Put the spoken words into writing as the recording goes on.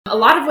A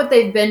lot of what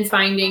they've been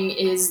finding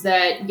is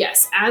that,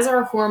 yes, as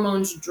our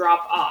hormones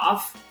drop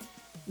off,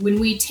 when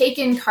we take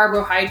in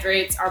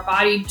carbohydrates, our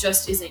body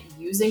just isn't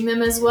using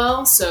them as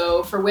well.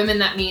 So for women,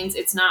 that means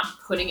it's not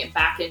putting it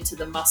back into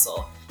the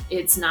muscle.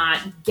 It's not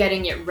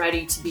getting it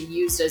ready to be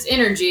used as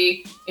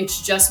energy.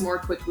 It's just more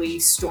quickly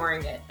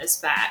storing it as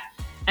fat.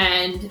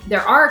 And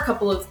there are a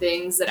couple of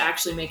things that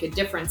actually make a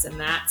difference in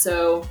that.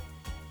 So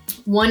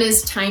one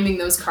is timing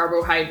those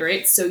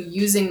carbohydrates, so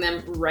using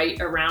them right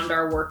around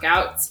our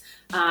workouts.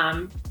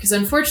 Because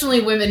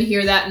unfortunately, women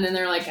hear that and then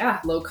they're like,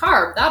 low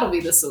carb, that'll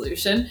be the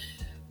solution.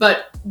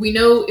 But we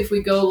know if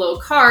we go low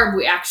carb,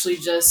 we actually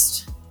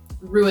just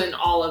ruin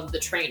all of the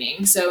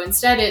training. So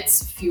instead,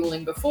 it's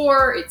fueling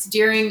before, it's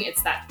during,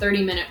 it's that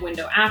 30-minute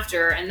window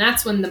after. And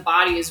that's when the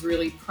body is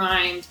really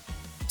primed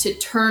to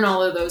turn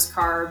all of those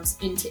carbs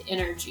into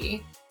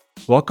energy.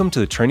 Welcome to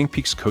the Training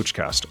Peaks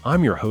Coachcast.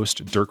 I'm your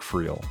host, Dirk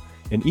Friel.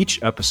 In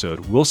each episode,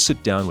 we'll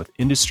sit down with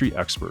industry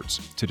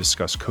experts to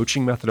discuss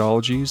coaching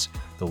methodologies,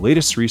 the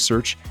latest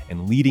research,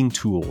 and leading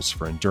tools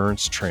for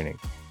endurance training.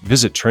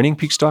 Visit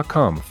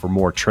trainingpeaks.com for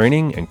more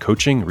training and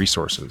coaching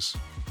resources.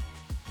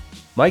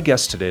 My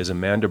guest today is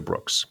Amanda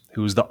Brooks,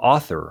 who is the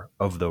author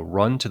of the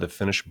Run to the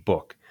Finish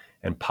book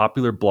and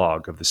popular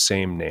blog of the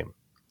same name.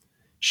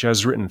 She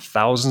has written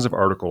thousands of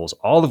articles,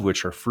 all of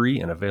which are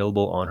free and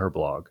available on her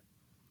blog.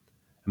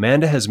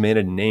 Amanda has made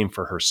a name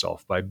for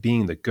herself by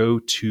being the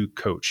go-to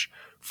coach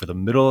for the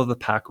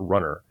middle-of-the-pack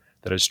runner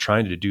that is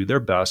trying to do their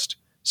best,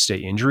 stay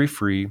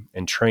injury-free,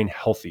 and train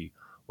healthy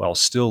while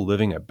still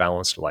living a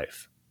balanced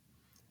life.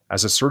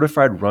 As a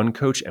certified run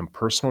coach and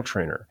personal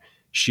trainer,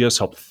 she has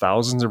helped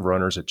thousands of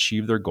runners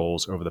achieve their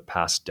goals over the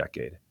past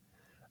decade.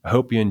 I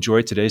hope you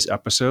enjoyed today's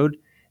episode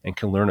and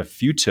can learn a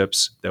few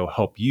tips that will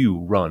help you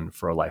run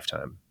for a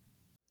lifetime.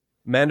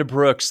 Amanda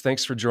Brooks,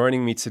 thanks for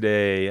joining me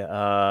today.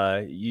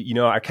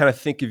 I kind of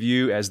think of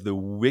you as the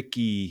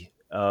wiki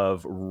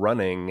of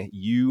running.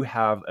 You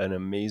have an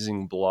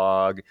amazing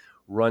blog,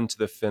 Run to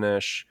the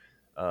Finish,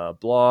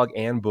 blog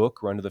and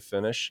book, Run to the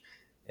Finish,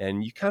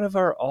 and you kind of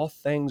are all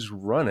things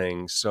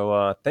running.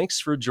 So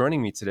thanks for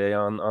joining me today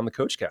on the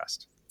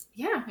Coachcast.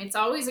 Yeah, it's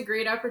always a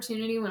great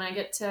opportunity when I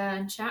get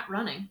to chat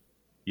running.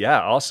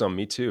 Yeah, awesome.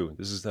 Me too.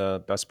 This is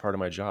the best part of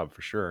my job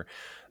for sure.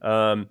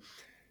 As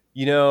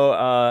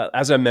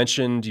I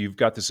mentioned, you've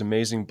got this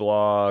amazing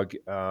blog,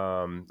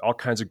 all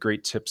kinds of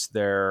great tips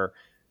there.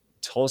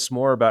 Tell us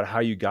more about how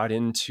you got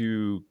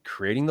into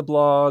creating the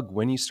blog,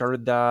 when you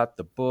started that,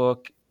 the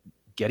book,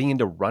 getting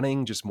into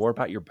running, just more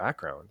about your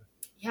background.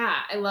 Yeah,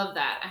 I love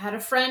that. I had a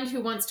friend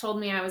who once told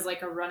me I was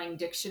like a running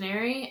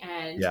dictionary,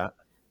 and Yeah.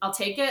 I'll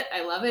take it.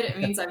 I love it. It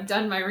means I've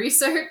done my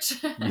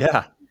research.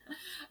 Yeah.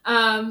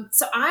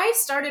 So I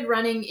started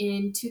running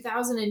in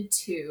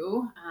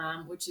 2002,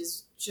 which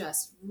is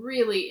just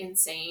really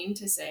insane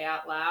to say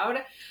out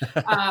loud.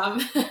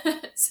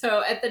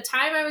 So at the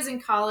time I was in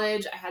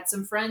college, I had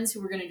some friends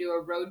who were going to do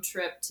a road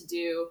trip to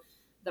do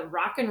the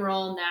Rock and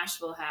Roll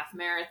Nashville Half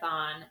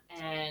Marathon,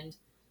 and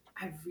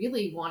I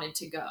really wanted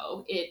to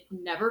go. It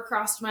never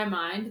crossed my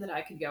mind that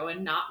I could go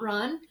and not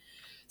run.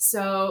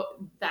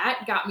 So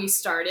that got me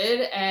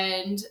started,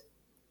 and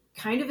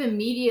kind of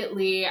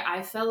immediately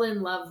I fell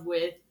in love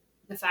with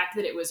the fact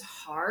that it was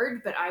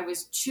hard, but I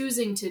was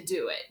choosing to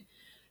do it.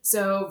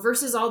 So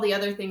versus all the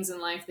other things in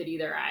life that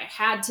either I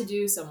had to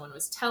do, someone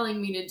was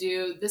telling me to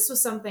do, this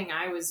was something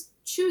I was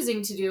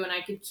choosing to do, and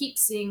I could keep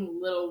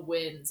seeing little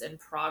wins and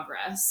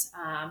progress.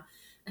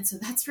 And so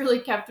that's really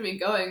kept me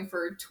going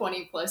for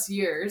 20 plus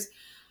years.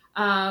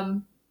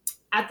 Um,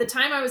 at the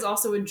time, I was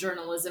also a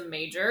journalism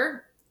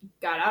major,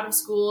 got out of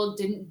school,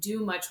 didn't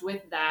do much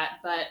with that.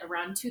 But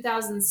around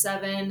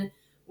 2007,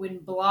 when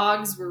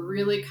blogs were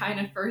really kind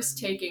of first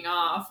taking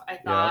off, I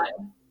thought,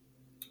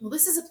 well,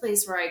 this is a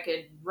place where I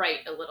could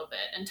write a little bit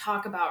and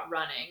talk about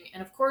running.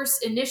 And of course,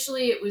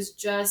 initially it was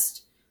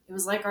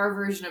like our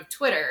version of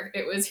Twitter.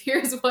 It was,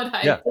 here's what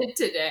I did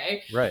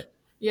today. Right.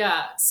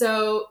 Yeah.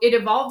 So it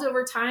evolved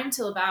over time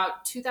till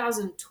about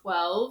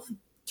 2012,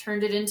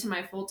 turned it into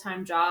my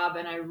full-time job.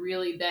 And I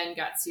really then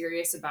got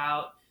serious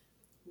about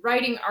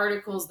writing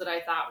articles that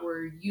I thought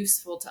were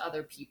useful to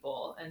other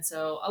people. And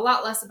so a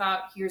lot less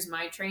about here's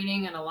my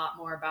training and a lot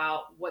more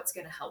about what's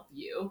going to help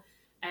you.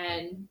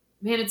 And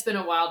man, it's been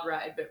a wild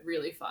ride, but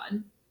really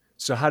fun.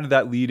 So how did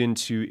that lead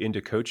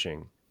into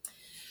coaching?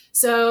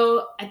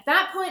 So at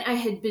that point, I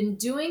had been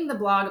doing the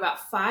blog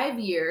about 5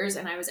 years,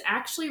 and I was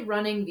actually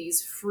running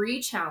these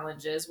free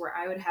challenges where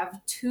I would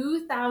have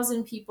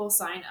 2,000 people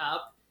sign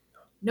up.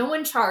 No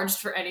one charged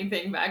for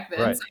anything back then.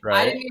 Right, so right.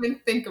 I didn't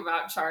even think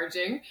about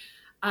charging.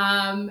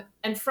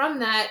 And from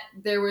that,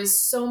 there was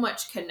so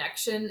much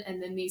connection. And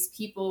then these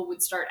people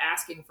would start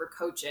asking for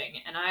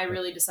coaching. And I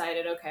really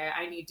decided, okay,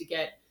 I need to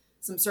get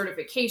some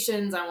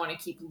certifications. I want to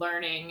keep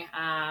learning.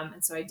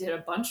 And so I did a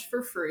bunch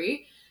for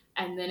free.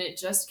 And then it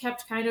just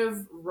kept kind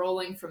of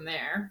rolling from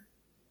there.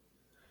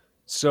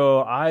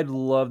 So I'd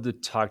love to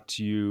talk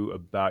to you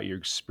about your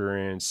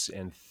experience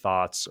and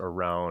thoughts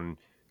around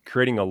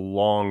creating a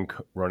long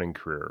running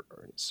career.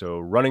 So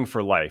running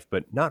for life,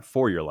 but not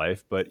for your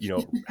life, but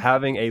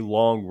having a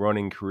long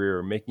running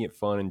career, making it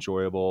fun,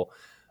 enjoyable,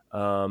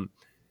 and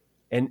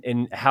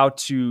how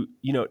to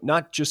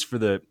not just for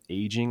the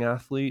aging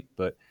athlete,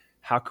 but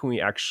how can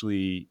we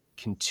actually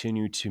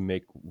continue to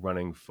make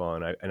running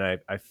fun?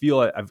 I feel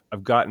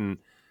I've gotten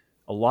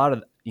a lot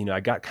of I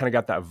got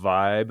that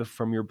vibe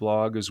from your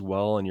blog as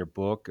well and your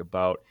book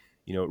about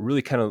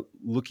really kind of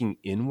looking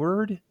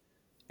inward,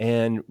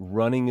 and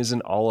running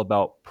isn't all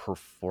about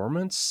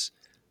performance.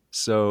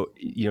 So,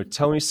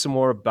 tell me some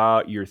more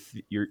about your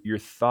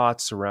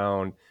thoughts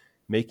around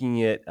making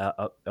it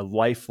a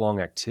lifelong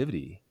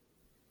activity.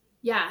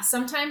 Yeah,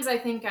 sometimes I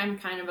think I'm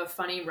kind of a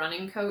funny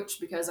running coach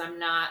because I'm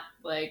not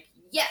like,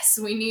 yes,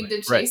 we need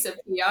Right. to Right. chase a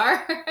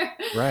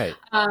PR. Right.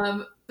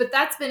 But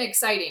that's been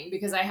exciting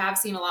because I have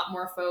seen a lot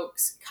more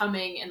folks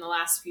coming in the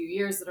last few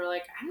years that are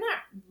like, I'm not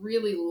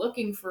really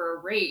looking for a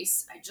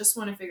race. I just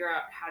want to figure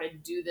out how to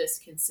do this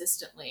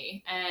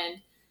consistently.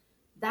 And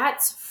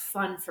that's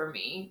fun for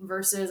me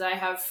versus I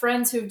have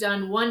friends who've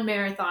done one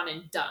marathon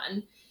and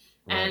done.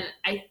 And Right.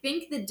 I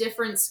think the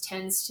difference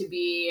tends to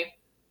be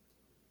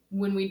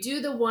when we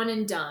do the one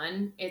and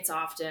done, it's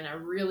often a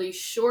really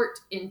short,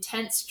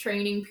 intense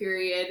training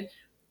period.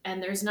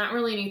 And there's not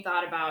really any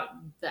thought about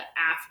the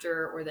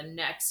after or the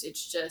next.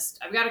 It's just,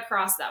 I've got to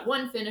cross that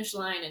one finish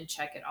line and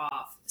check it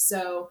off.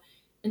 So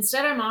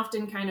instead, I'm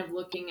often kind of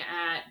looking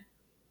at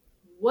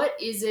what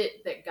is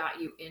it that got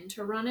you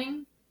into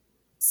running?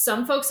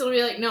 Some folks will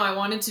be like, no, I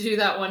wanted to do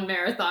that one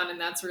marathon and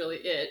that's really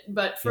it.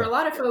 But for a Yeah.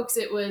 lot of folks,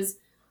 it was,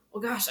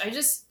 well, gosh, I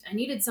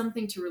needed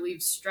something to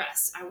relieve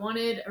stress. I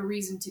wanted a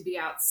reason to be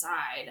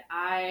outside.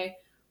 I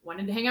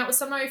wanted to hang out with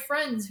some of my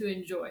friends who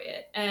enjoy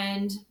it.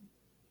 And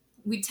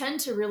we tend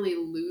to really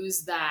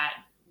lose that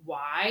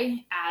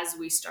why as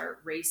we start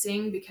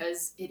racing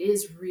because it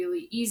is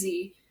really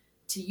easy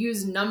to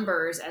use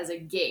numbers as a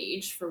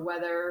gauge for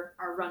whether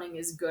our running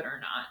is good or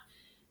not.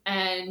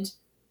 And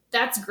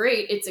that's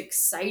great. It's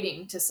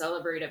exciting to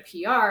celebrate a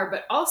PR,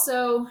 but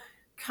also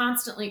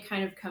constantly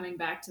kind of coming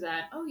back to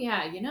that, oh,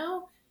 yeah,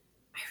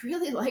 I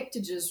really like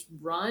to just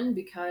run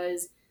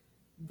because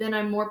then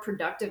I'm more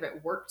productive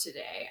at work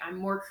today. I'm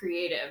more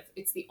creative.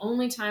 It's the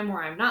only time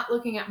where I'm not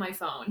looking at my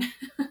phone.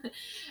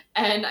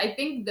 And I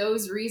think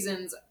those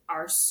reasons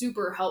are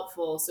super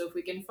helpful. So if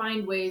we can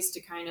find ways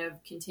to kind of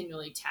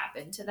continually tap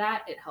into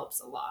that, it helps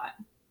a lot.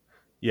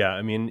 Yeah.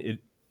 I mean,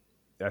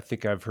 I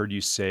think I've heard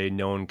you say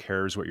no one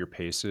cares what your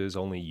pace is,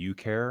 only you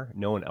care.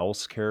 No one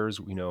else cares,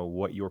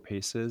 what your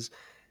pace is.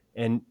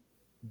 And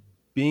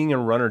being a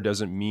runner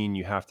doesn't mean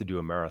you have to do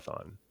a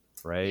marathon,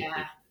 right?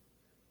 Yeah.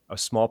 A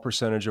small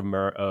percentage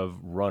of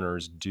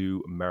runners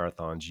do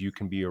marathons. You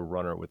can be a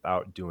runner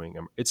without doing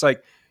them. It's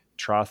like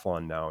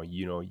triathlon now.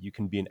 You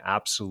can be an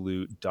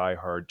absolute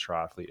diehard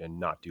triathlete and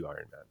not do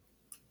Ironman.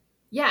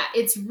 Yeah,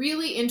 it's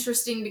really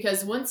interesting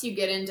because once you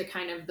get into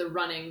kind of the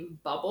running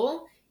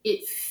bubble,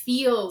 it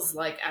feels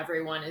like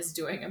everyone is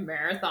doing a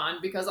marathon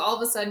because all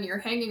of a sudden you're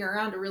hanging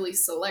around a really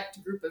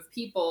select group of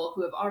people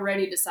who have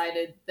already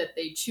decided that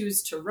they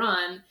choose to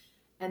run.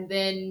 And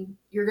then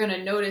you're going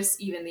to notice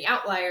even the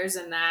outliers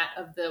in that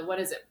of the, what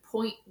is it,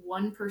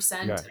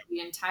 0.1% Yeah, of the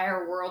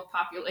entire world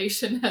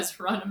population has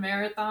run a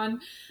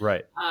marathon.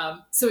 right.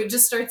 So it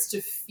just starts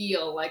to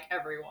feel like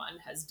everyone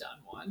has done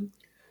one.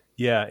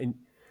 Yeah, and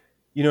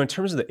in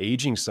terms of the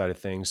aging side of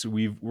things,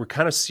 we're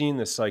kind of seeing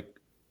this like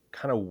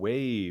kind of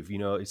wave.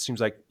 It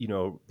seems like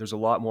there's a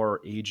lot more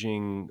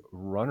aging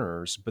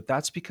runners, but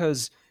that's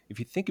because if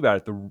you think about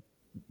it, the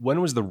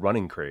when was the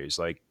running craze?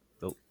 Like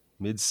the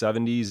mid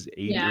 '70s,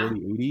 Yeah.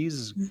 early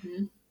 '80s.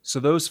 Mhm. So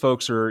those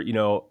folks are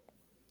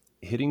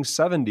hitting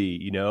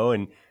 70,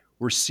 and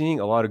we're seeing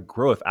a lot of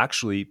growth.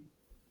 Actually,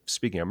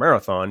 speaking of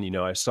marathon,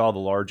 I saw the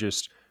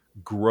largest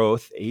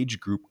age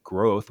group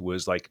growth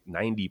was like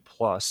 90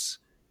 plus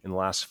in the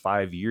last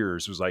 5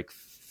 years. It was like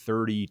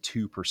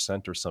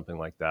 32% or something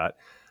like that.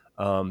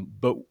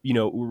 But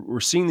we're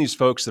seeing these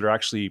folks that are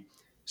actually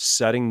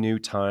setting new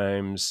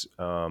times,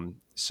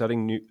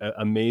 setting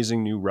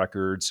amazing new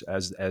records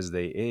as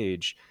they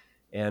age,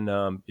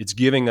 and it's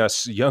giving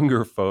us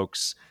younger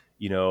folks,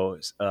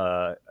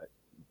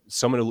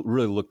 someone to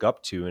really look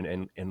up to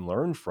and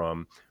learn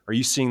from. Are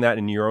you seeing that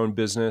in your own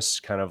business,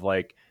 kind of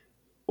like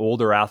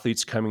older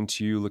athletes coming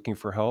to you looking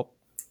for help?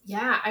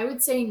 Yeah, I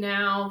would say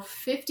now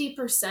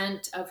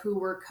 50% of who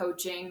we're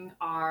coaching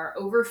are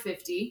over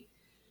 50.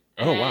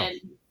 Oh, wow.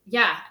 And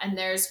yeah, and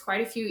there's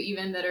quite a few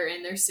even that are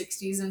in their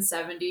 60s and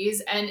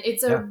 70s. And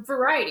it's a Yeah.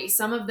 variety.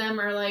 Some of them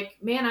are like,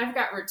 man, I've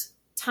got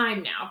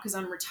time now because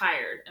I'm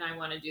retired and I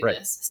want to do Right.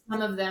 this.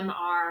 Some of them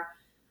are,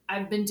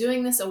 I've been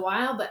doing this a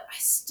while, but I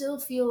still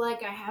feel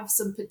like I have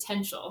some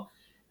potential.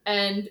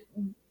 And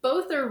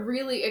both are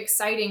really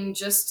exciting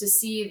just to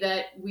see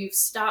that we've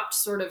stopped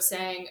sort of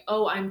saying,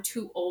 oh, I'm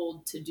too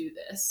old to do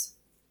this.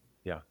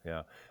 Yeah.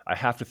 Yeah. I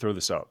have to throw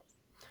this out.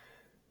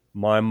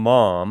 My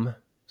mom,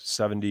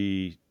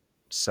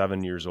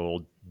 77 years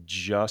old,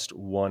 just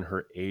won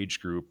her age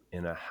group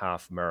in a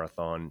half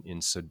marathon in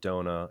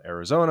Sedona,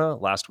 Arizona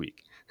last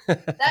week.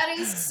 That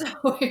is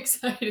so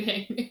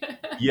exciting.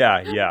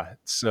 Yeah, yeah.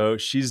 So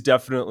she's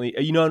definitely,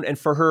 and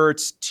for her,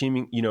 it's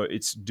teaming,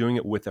 it's doing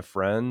it with a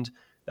friend.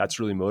 That's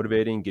really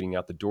motivating, getting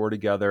out the door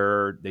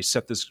together. They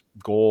set this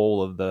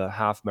goal of the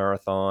half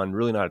marathon,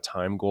 really not a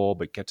time goal,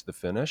 but get to the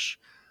finish.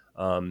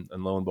 And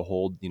lo and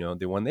behold,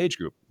 they won the age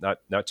group.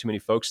 Not too many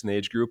folks in the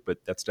age group, but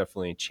that's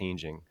definitely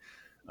changing.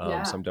 So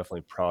Yeah. I'm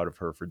definitely proud of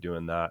her for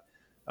doing that.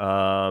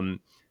 Um,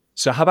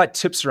 so how about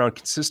tips around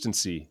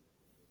consistency?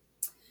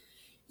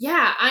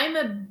 Yeah, I'm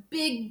a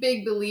big,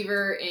 big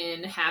believer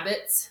in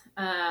habits.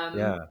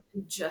 Yeah.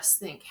 Just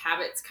think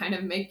habits kind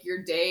of make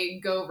your day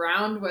go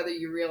round, whether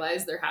you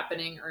realize they're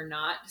happening or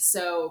not.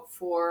 So,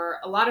 for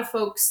a lot of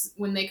folks,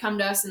 when they come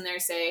to us and they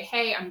say,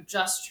 "Hey, I'm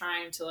just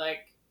trying to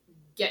like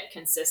get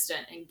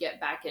consistent and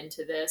get back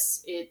into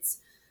this," it's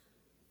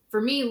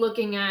for me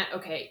looking at,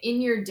 okay,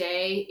 in your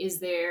day, is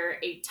there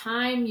a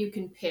time you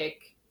can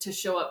pick to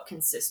show up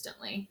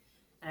consistently?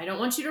 And I don't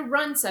want you to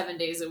run 7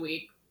 days a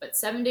week, but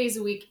 7 days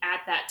a week at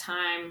that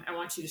time, I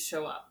want you to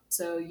show up.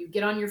 So you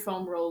get on your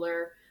foam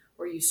roller,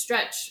 or you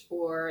stretch,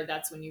 or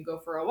that's when you go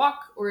for a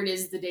walk, or it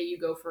is the day you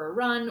go for a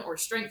run or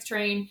strength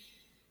train.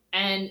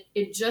 And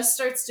it just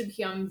starts to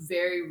become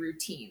very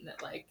routine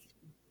that, like,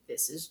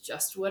 this is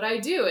just what I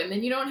do. And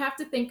then you don't have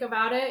to think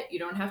about it. You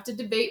don't have to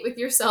debate with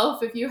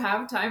yourself if you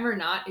have time or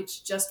not. It's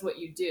just what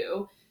you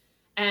do.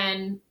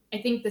 And I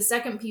think the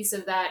second piece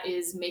of that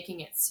is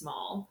making it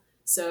small.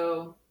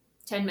 So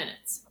 10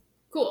 minutes.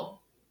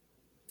 Cool.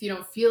 If you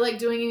don't feel like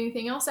doing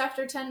anything else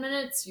after 10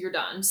 minutes, you're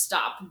done.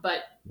 Stop.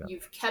 But Yeah.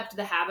 you've kept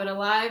the habit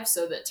alive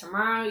so that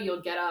tomorrow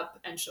you'll get up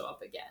and show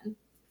up again.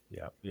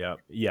 Yeah, yeah,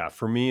 yeah.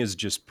 For me, is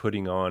just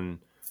putting on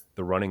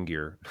the running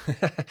gear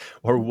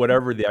or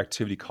whatever the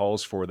activity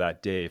calls for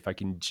that day. If I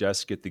can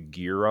just get the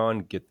gear on,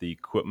 get the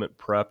equipment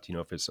prepped,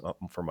 if it's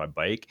for my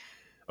bike,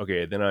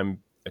 okay, then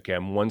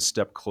I'm one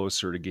step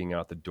closer to getting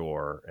out the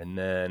door. And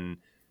then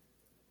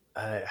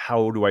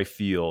how do I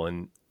feel?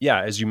 And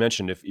yeah, as you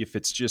mentioned, if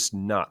it's just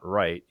not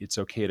right, it's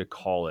okay to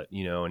call it,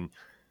 and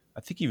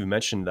I think you even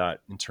mentioned that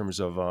in terms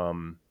of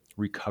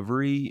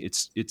recovery.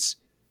 It's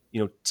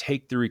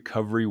take the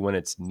recovery when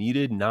it's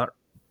needed, not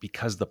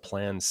because the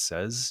plan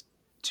says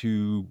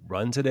to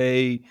run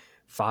today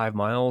 5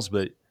 miles,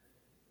 but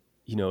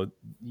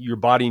your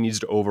body needs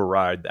to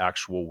override the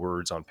actual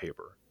words on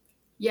paper.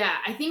 Yeah,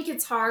 I think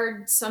it's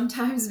hard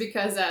sometimes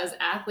because as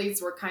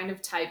athletes, we're kind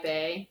of type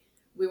A.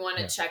 We want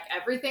to Yeah, check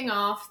everything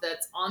off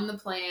that's on the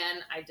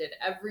plan. I did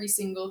every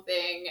single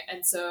thing.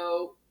 And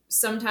so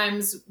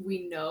sometimes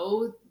we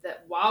know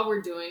that while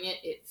we're doing it,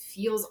 it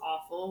feels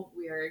awful.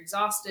 We are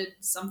exhausted.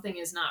 Something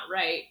is not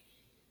right.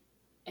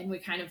 And we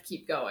kind of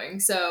keep going.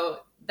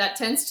 So that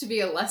tends to be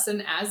a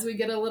lesson as we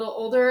get a little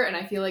older. And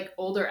I feel like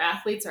older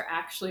athletes are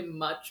actually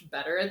much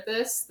better at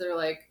this. They're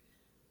like,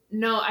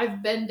 no,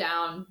 I've been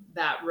down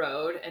that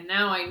road, and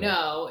now I yeah,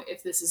 know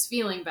if this is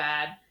feeling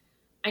bad,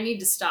 I need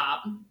to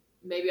stop.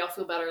 Maybe I'll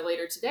feel better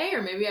later today,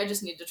 or maybe I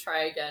just need to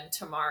try again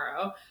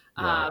tomorrow.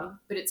 right.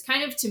 But it's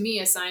kind of, to me,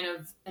 a sign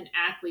of an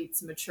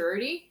athlete's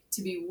maturity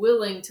to be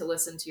willing to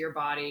listen to your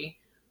body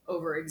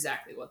over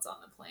exactly what's on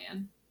the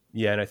plan.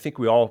 Yeah, and I think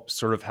we all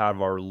sort of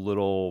have our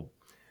little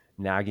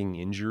nagging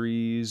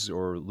injuries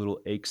or little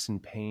aches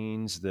and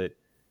pains that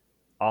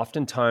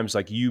oftentimes,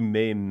 like, you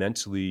may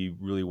mentally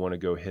really want to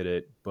go hit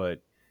it,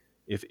 but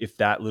if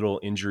that little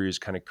injury is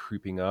kind of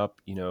creeping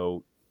up,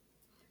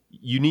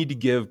 you need to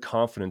give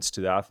confidence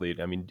to the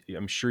athlete. I mean,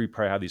 I'm sure you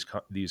probably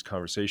have these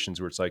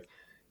conversations where it's like,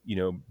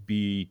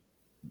 be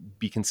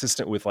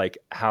consistent with like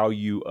how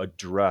you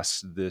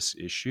address this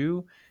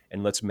issue,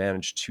 and let's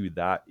manage to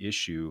that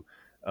issue.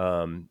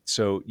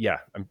 So yeah,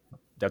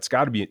 that's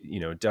got to be,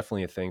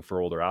 definitely a thing for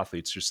older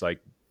athletes, just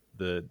like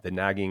the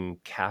nagging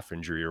calf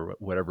injury or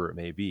whatever it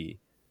may be.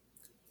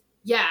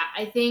 Yeah,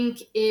 I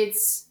think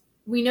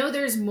we know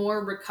there's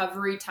more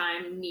recovery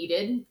time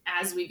needed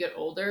as we get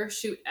older.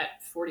 Shoot,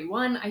 at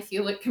 41, I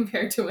feel it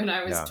compared to when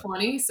I was Yeah,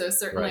 20. So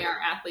certainly right. our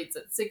athletes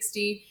at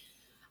 60.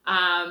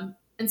 And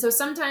so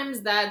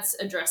sometimes that's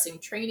addressing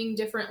training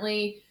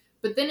differently,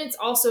 but then it's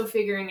also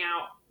figuring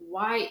out,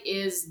 why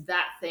is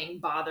that thing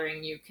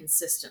bothering you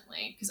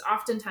consistently? Because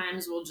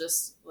oftentimes we'll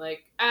just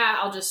like,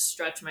 I'll just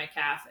stretch my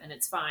calf and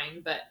it's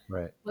fine. But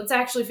Right. let's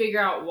actually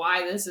figure out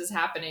why this is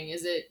happening.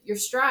 Is it your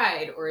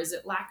stride, or is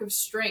it lack of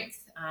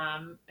strength?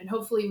 And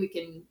hopefully we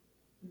can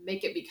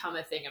make it become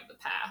a thing of the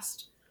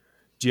past.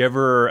 Do you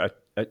ever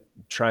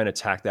try and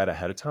attack that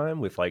ahead of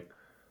time with like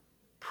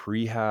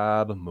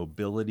prehab,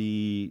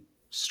 mobility,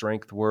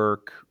 strength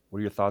work? What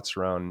are your thoughts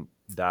around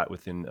that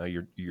within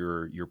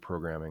your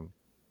programming?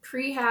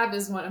 Prehab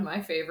is one of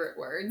my favorite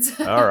words.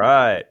 All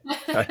right,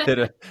 I hit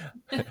a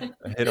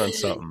I hit on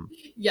something.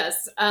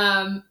 Yes.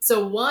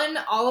 So one,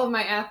 all of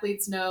my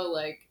athletes know,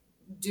 like,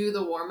 do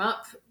the warm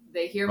up.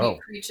 They hear me Oh,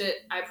 preach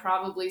it. I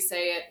probably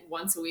say it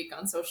once a week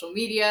on social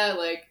media.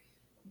 Like,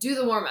 do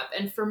the warm up.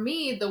 And for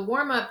me, the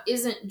warm up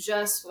isn't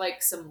just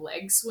like some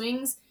leg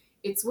swings.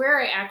 It's where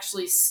I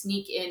actually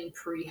sneak in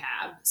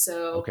prehab.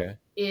 So okay.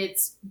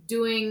 it's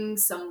doing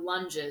some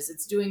lunges.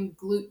 It's doing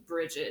glute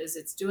bridges.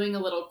 It's doing a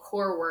little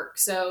core work.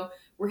 So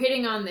we're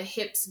hitting on the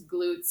hips,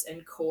 glutes,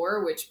 and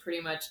core, which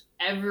pretty much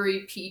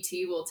every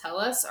PT will tell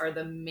us are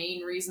the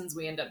main reasons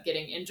we end up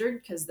getting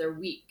injured because they're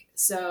weak.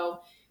 So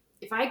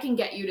if I can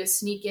get you to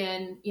sneak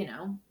in,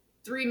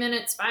 3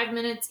 minutes, 5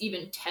 minutes,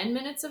 even 10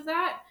 minutes of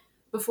that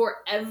before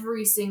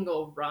every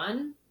single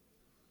run,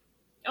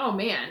 oh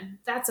man,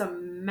 that's a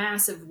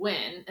massive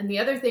win. And the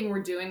other thing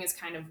we're doing is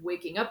kind of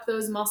waking up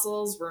those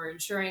muscles. We're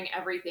ensuring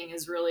everything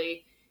is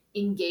really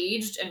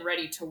engaged and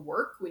ready to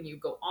work when you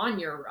go on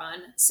your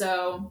run.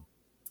 So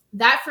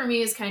that for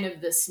me is kind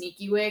of the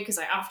sneaky way, because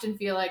I often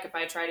feel like if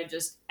I try to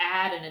just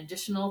add an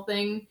additional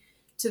thing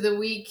to the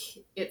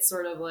week, it's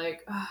sort of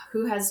like,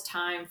 who has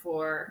time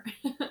for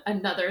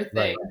another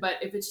thing? Right. But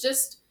if it's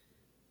just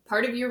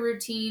part of your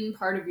routine,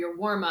 part of your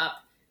warm up,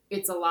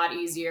 it's a lot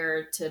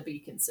easier to be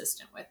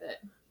consistent with it.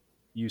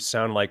 You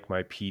sound like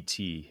my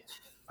PT.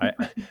 I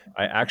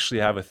I actually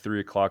have a 3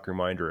 o'clock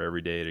reminder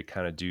every day to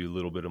kind of do a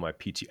little bit of my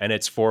PT, and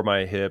it's for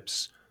my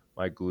hips,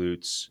 my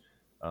glutes,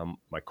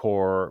 my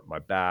core, my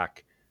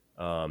back,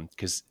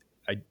 because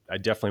I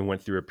definitely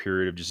went through a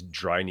period of just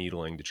dry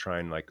needling to try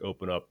and like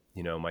open up.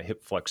 My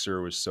hip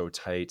flexor was so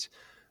tight.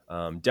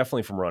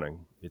 Definitely from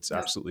running. It's Yep.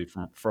 absolutely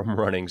from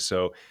running.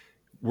 So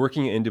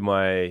working into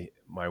my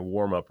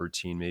warm up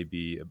routine may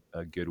be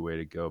a good way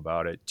to go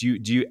about it. Do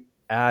you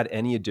add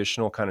any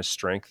additional kind of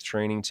strength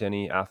training to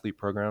any athlete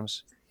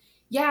programs?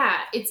 Yeah,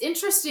 it's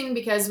interesting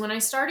because when I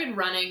started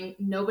running,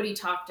 nobody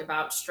talked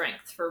about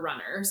strength for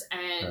runners.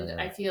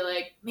 And I Yeah. feel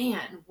like,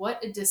 man,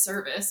 what a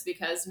disservice,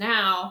 because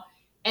now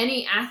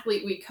any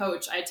athlete we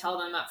coach, I tell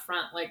them up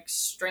front, like,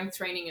 strength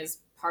training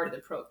is part of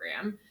the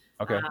program.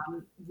 Okay.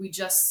 We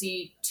just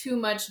see too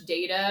much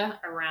data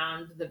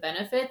around the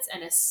benefits,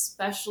 and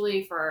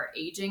especially for our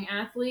aging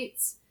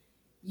athletes,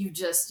 you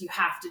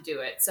have to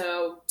do it.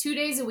 So 2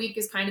 days a week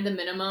is kind of the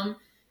minimum.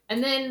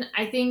 And then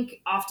I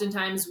think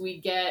oftentimes we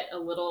get a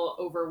little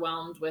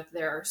overwhelmed with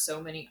there are so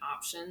many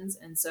options.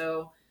 And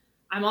so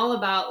I'm all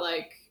about,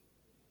 like,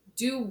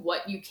 do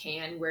what you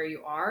can where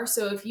you are.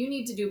 So if you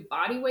need to do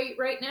body weight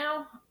right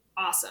now,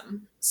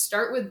 awesome.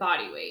 Start with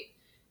body weight.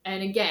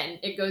 And again,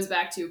 it goes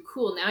back to,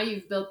 cool, now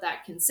you've built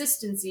that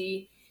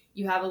consistency.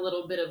 You have a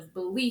little bit of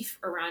belief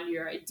around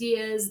your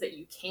ideas that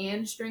you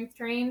can strength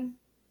train.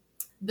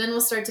 Then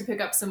we'll start to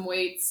pick up some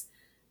weights.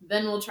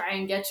 Then we'll try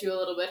and get you a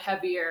little bit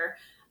heavier.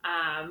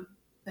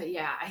 But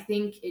yeah, I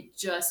think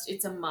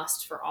it's a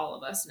must for all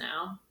of us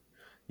now.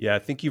 Yeah, I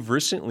think you've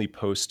recently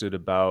posted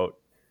about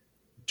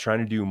trying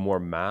to do more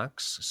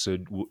max. So,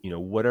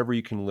 whatever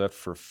you can lift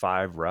for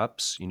 5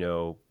 reps,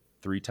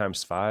 3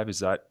 times 5. Is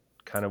that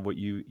kind of what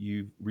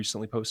you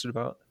recently posted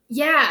about?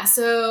 Yeah,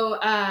 so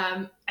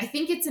I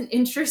think it's an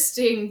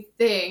interesting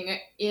thing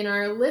in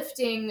our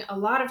lifting. A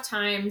lot of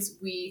times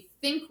we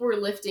think we're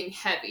lifting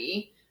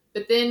heavy,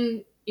 but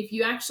then if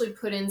you actually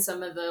put in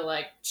some of the,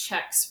 like,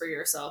 checks for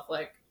yourself,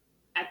 like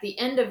at the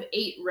end of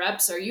 8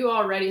 reps, are you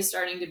already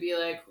starting to be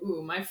like,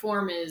 ooh,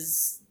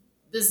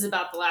 this is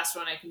about the last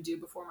one I can do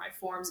before my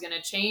form's going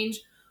to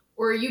change?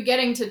 Or are you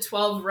getting to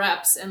 12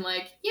 reps and,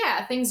 like,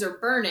 yeah, things are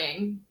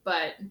burning,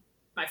 but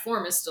my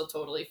form is still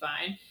totally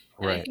fine?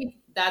 And I Right. think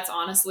that's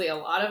honestly a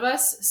lot of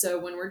us. So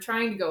when we're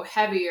trying to go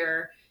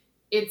heavier,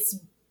 it's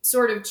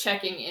sort of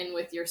checking in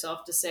with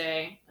yourself to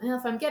say, well,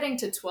 if I'm getting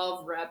to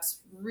 12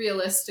 reps,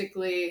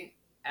 realistically,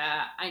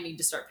 I need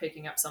to start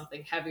picking up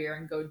something heavier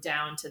and go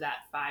down to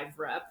that 5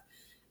 rep.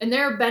 And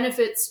there are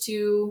benefits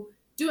to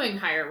doing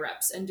higher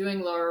reps and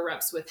doing lower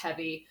reps with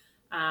heavy.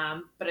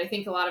 But I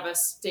think a lot of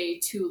us stay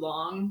too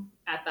long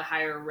at the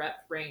higher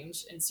rep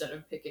range instead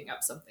of picking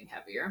up something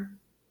heavier.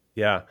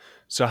 Yeah.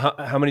 So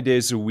how many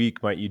days a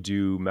week might you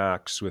do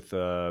max with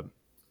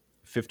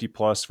 50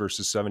 plus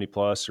versus 70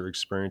 plus, or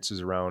experiences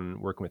around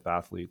working with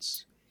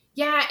athletes?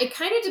 Yeah, it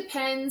kind of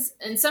depends.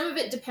 And some of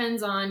it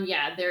depends on,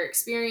 yeah, their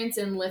experience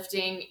in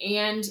lifting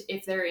and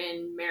if they're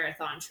in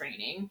marathon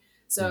training. Mm.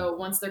 So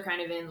once they're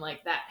kind of in,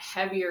 like, that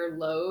heavier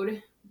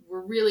load,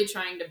 we're really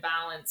trying to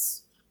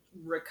balance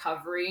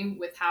recovery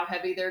with how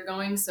heavy they're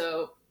going.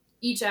 So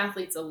each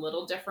athlete's a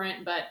little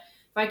different. But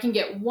if I can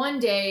get one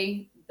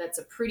day that's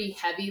a pretty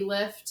heavy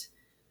lift,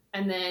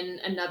 and then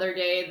another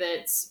day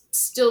that's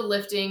still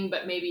lifting,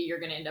 but maybe you're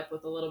going to end up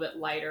with a little bit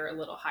lighter, a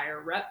little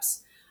higher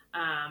reps.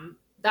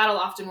 That'll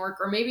often work.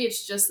 Or maybe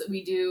it's just that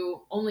we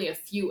do only a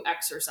few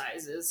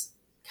exercises,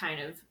 kind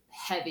of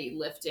heavy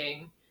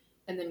lifting,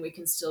 and then we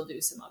can still do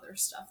some other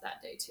stuff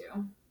that day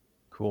too.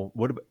 Cool.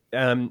 What about,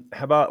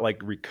 how about like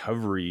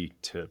recovery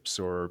tips,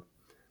 or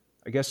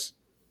I guess,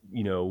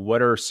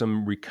 what are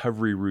some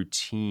recovery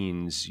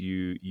routines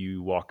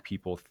you walk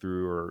people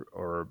through,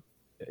 or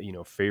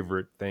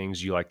favorite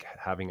things you like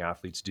having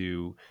athletes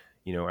do,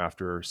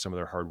 after some of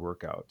their hard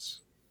workouts?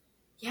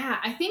 Yeah,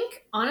 I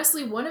think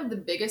honestly, one of the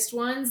biggest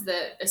ones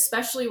that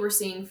especially we're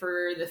seeing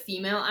for the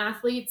female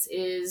athletes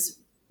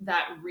is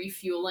that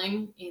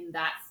refueling in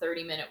that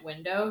 30-minute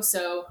window.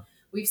 So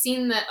we've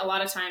seen that a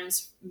lot of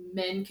times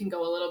men can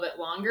go a little bit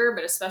longer,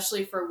 but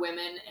especially for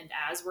women and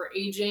as we're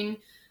aging,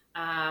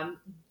 Um,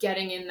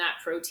 Getting in that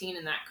protein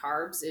and that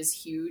carbs is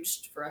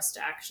huge for us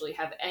to actually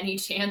have any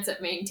chance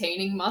at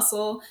maintaining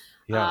muscle.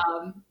 Yeah.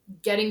 Um,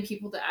 Getting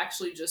people to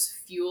actually just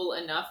fuel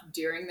enough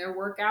during their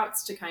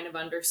workouts to kind of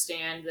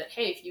understand that,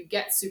 hey, if you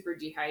get super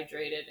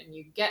dehydrated and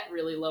you get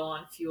really low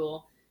on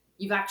fuel,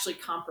 you've actually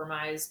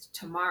compromised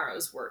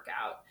tomorrow's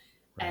workout.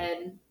 Right.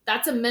 And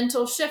that's a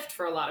mental shift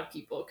for a lot of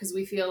people because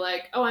we feel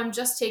like, oh, I'm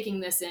just taking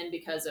this in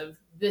because of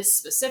this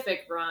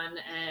specific run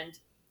and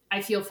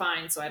I feel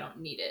fine, so I don't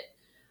need it.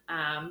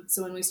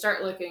 So when we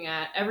start looking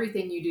at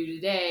everything you do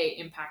today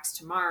impacts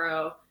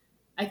tomorrow,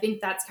 I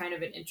think that's kind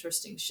of an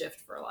interesting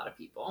shift for a lot of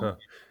people. Huh.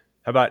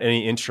 How about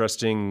any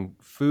interesting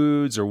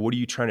foods, or what are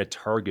you trying to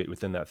target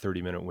within that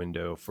 30-minute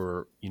window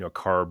for,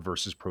 carb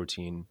versus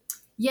protein?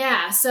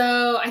 Yeah,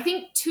 so I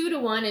think 2 to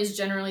 1 is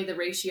generally the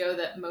ratio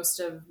that most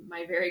of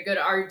my very good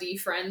RD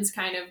friends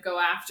kind of go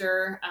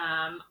after.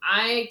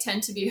 I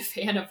tend to be a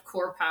fan of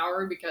Core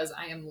Power because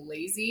I am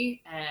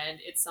lazy and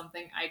it's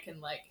something I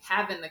can like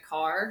have in the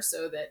car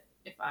so that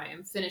if I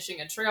am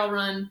finishing a trail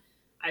run,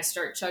 I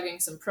start chugging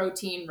some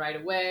protein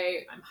right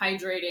away. I'm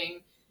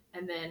hydrating,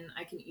 and then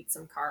I can eat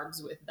some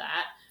carbs with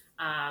that.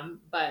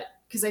 But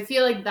because I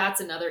feel like that's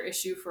another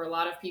issue for a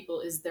lot of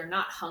people is they're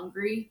not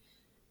hungry,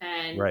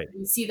 and Right.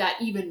 we see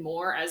that even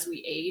more as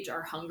we age,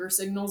 our hunger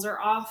signals are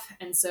off.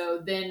 And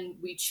so then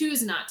we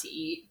choose not to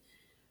eat,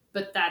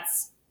 but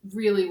that's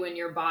really when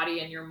your body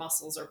and your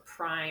muscles are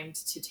primed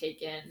to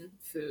take in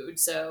food.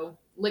 So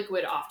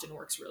liquid often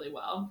works really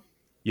well.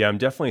 Yeah, I'm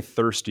definitely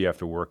thirsty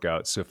after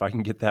workout. So if I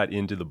can get that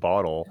into the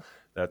bottle,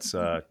 that's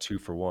 2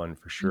 for 1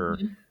 for sure.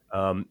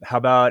 Mhm. How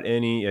about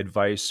any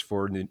advice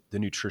for the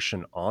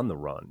nutrition on the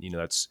run?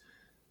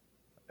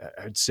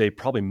 I'd say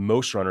probably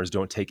most runners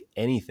don't take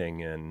anything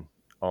in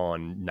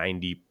on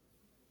 90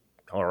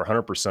 or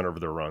 100% of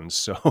their runs.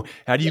 So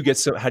how do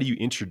you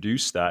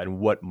introduce that, and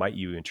what might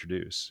you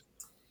introduce?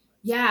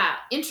 Yeah,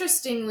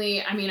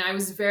 interestingly, I mean, I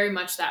was very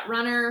much that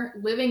runner.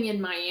 Living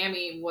in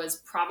Miami was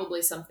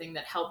probably something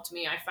that helped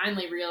me. I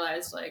finally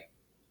realized, like,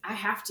 I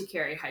have to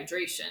carry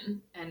hydration.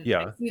 And I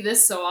Yeah. see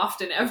this so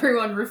often.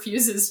 Everyone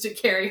refuses to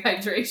carry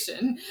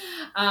hydration.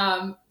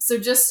 So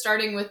just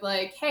starting with,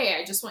 like, hey,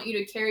 I just want you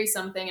to carry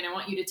something and I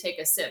want you to take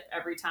a sip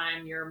every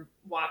time your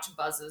watch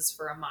buzzes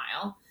for a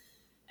mile.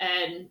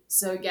 And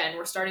so again,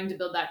 we're starting to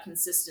build that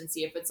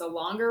consistency. If it's a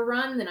longer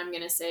run, then I'm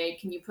going to say,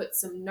 can you put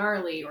some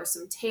gnarly or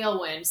some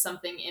tailwind,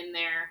 something in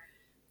there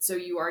so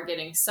you are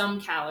getting some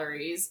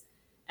calories?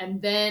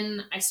 And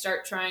then I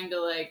start trying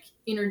to like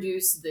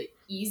introduce the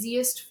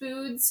easiest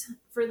foods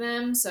for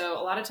them. So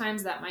a lot of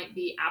times that might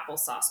be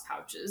applesauce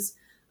pouches.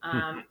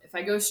 Hmm. If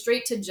I go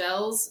straight to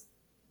gels,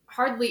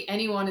 hardly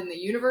anyone in the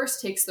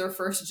universe takes their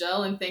first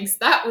gel and thinks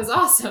that was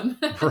awesome.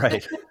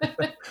 Right.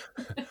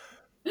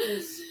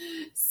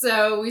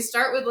 So we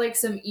start with like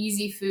some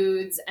easy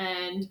foods.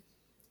 And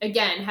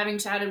again, having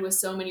chatted with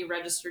so many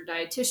registered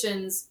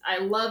dietitians, I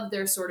love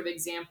their sort of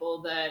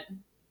example that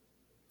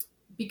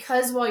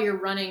because while you're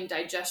running,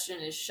 digestion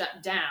is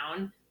shut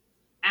down,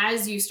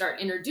 as you start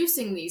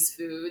introducing these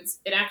foods,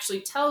 it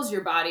actually tells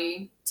your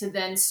body to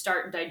then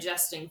start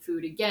digesting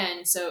food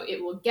again. So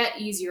it will get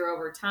easier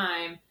over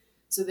time.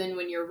 So then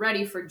when you're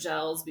ready for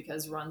gels,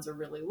 because runs are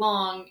really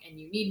long and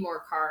you need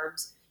more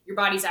carbs, your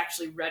body's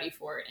actually ready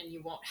for it and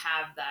you won't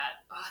have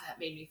that, oh, that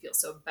made me feel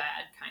so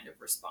bad kind of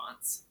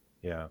response.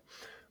 Yeah.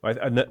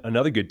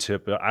 Another good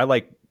tip, I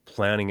like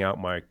planning out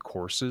my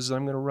courses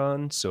I'm going to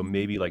run. So Mhm.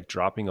 maybe like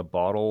dropping a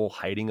bottle,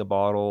 hiding a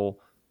bottle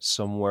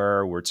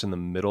somewhere where it's in the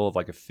middle of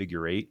like a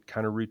figure eight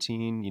kind of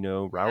routine,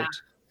 Yeah.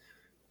 route.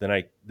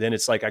 Then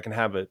it's like I can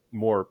have a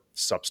more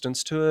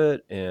substance to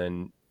it,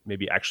 and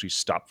maybe actually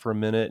stop for a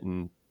minute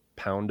and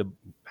pound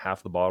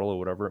half the bottle or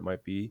whatever it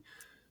might be.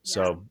 Yeah.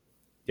 So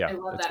yeah, I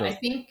love that's that. I going.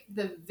 think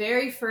the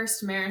very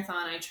first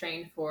marathon I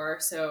trained for,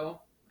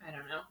 so I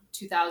don't know,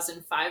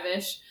 2005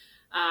 ish,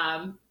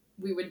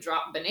 we would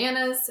drop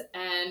bananas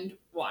and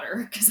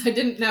water because I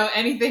didn't know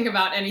anything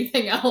about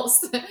anything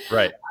else.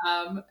 Right.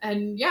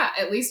 And yeah,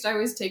 at least I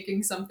was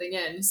taking something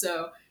in.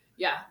 So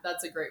yeah,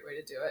 that's a great way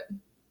to do it.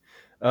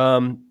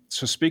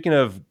 So speaking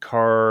of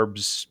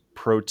carbs,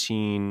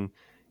 protein,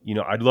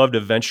 I'd love to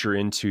venture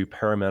into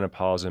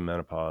perimenopause and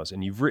menopause.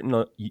 And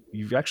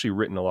you've actually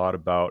written a lot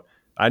about.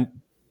 I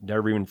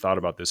never even thought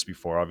about this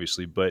before,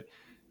 obviously, but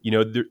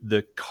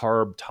the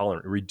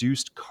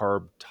reduced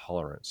carb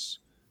tolerance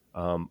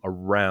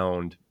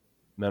around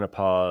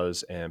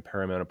menopause and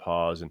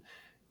perimenopause, and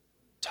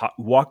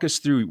walk us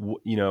through.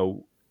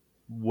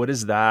 What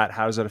is that?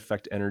 How does that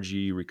affect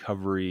energy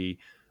recovery?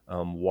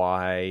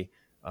 Why?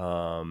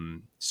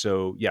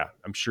 So yeah,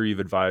 I'm sure you've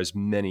advised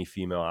many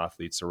female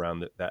athletes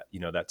around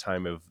that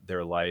time of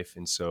their life,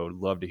 and so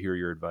love to hear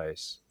your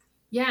advice.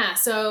 Yeah,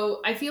 so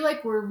I feel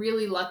like we're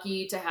really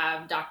lucky to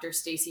have Dr.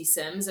 Stacy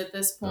Sims at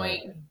this Right.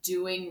 point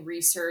doing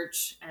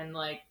research and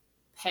like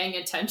paying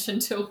attention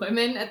to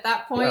women at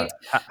that Yeah. point.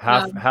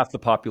 Half the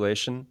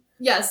population.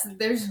 Yes,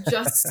 there's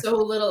just so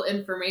little Yeah.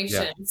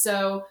 information.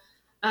 So,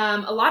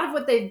 a lot of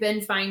what they've been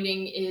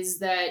finding is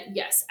that,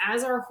 yes,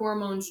 as our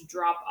hormones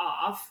drop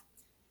off,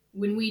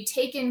 when we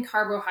take in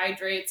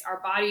carbohydrates, our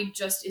body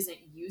just isn't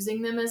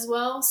using them as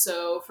well.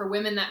 So for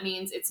women, that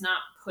means it's not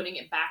putting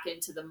it back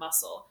into the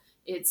muscle.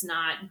 It's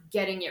not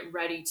getting it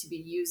ready to be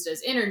used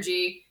as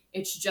energy.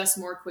 It's just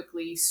more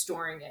quickly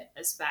storing it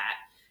as fat.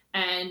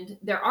 And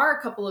there are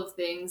a couple of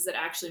things that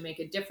actually make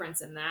a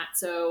difference in that.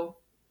 So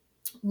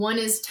one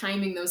is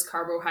timing those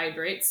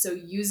carbohydrates, so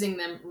using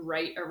them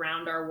right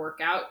around our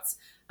workouts.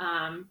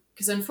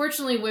 Because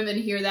unfortunately, women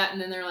hear that and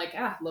then they're like,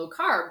 low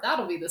carb,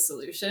 that'll be the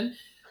solution.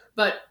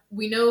 But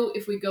we know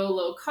if we go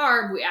low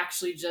carb, we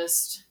actually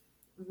just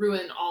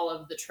ruin all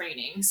of the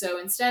training. So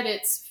instead,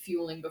 it's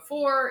fueling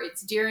before,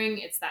 it's during,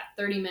 it's that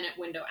 30-minute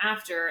window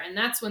after. And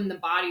that's when the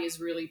body is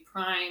really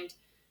primed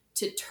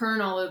to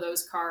turn all of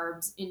those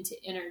carbs into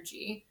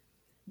energy.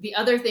 The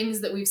other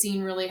things that we've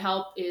seen really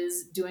help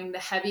is doing the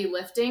heavy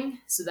lifting.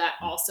 So that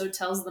also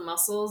tells the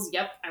muscles,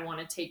 yep, I want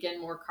to take in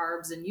more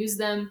carbs and use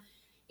them.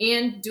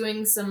 And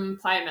doing some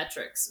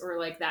plyometrics or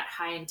like that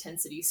high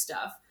intensity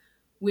stuff,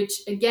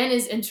 which again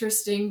is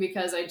interesting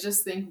because I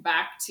just think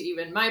back to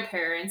even my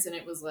parents and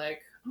it was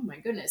like, oh my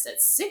goodness, at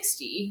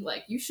 60,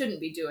 like you shouldn't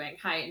be doing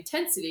high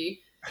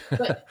intensity,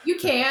 but you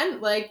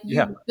can, like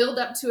Yeah. you build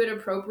up to it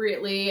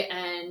appropriately,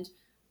 and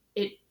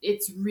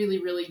it's really,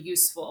 really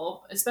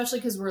useful, especially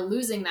because we're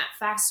losing that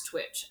fast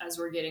twitch as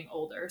we're getting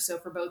older. So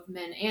for both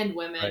men and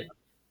women, Right.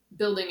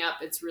 building up,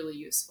 it's really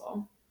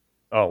useful.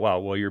 Oh, wow.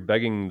 Well, you're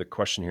begging the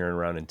question here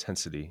around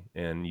intensity,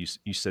 and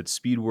you said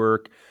speed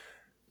work.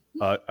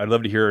 I'd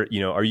love to hear,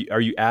 are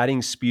you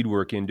adding speed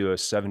work into a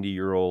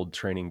 70-year-old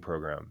training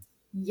program?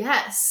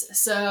 Yes.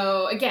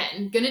 So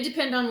again, going to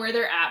depend on where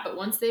they're at, but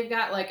once they've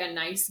got like a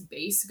nice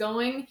base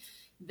going,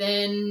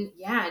 then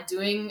yeah,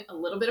 doing a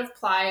little bit of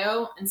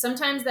plyo. And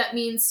sometimes that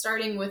means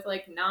starting with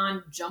like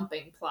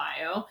non-jumping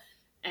plyo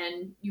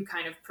and you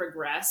kind of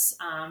progress.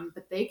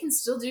 But they can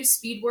still do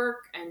speed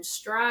work and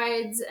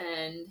strides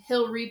and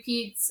hill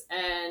repeats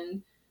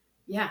and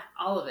yeah,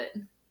 all of it.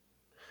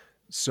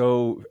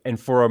 So, and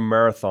for a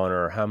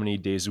marathoner, how many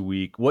days a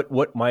week?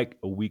 What might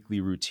a weekly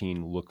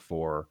routine look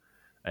for?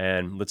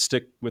 And let's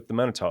stick with the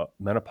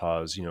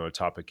menopause, a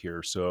topic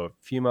here. So,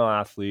 female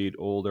athlete,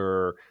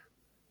 older,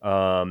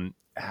 what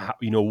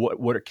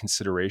are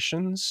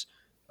considerations,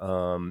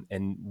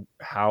 and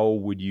how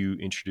would you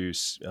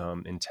introduce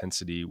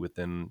intensity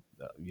within,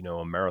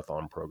 a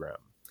marathon program?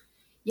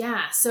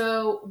 Yeah.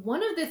 So,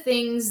 one of the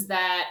things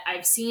that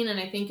I've seen and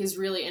I think is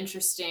really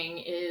interesting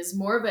is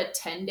more of a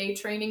 10-day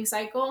training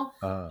cycle.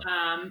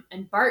 Ah,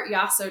 And Bart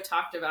Yasso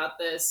talked about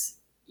this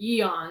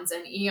eons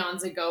and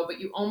eons ago, but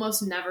you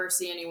almost never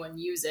see anyone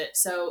use it.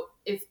 So,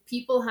 if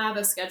people have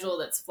a schedule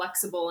that's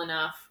flexible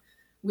enough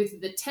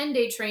with the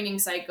 10-day training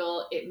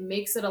cycle, it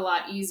makes it a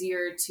lot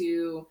easier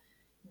to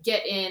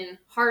get in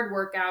hard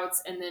workouts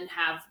and then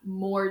have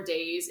more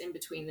days in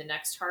between the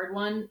next hard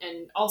one,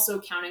 and also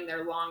counting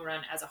their long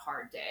run as a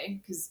hard day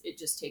because it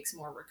just takes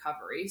more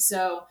recovery.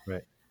 So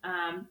right.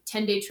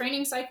 10-day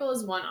training cycle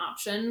is one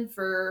option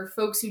for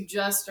folks who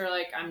just are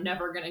like, I'm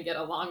never going to get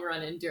a long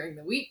run in during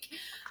the week.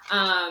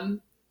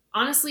 um,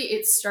 Honestly,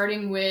 it's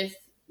starting with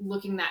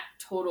looking at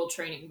total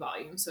training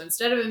volume. So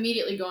instead of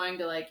immediately going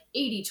to like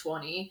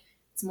 80-20,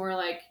 it's more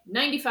like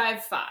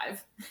 95-5.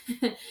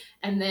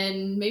 And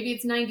then maybe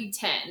it's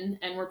 90-10,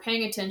 and we're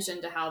paying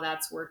attention to how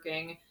that's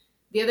working.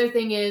 The other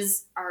thing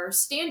is our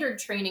standard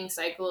training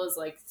cycle is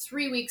like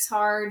 3 weeks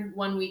hard,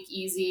 1 week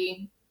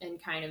easy,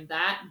 and kind of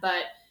that.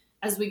 But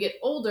as we get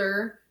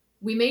older,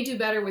 we may do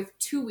better with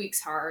 2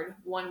 weeks hard,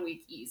 1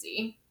 week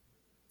easy.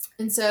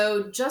 And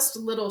so just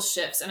little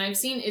shifts. And I've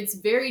seen it's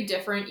very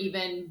different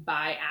even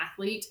by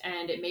athlete,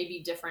 and it may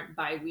be different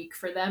by week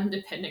for them,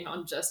 depending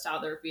on just how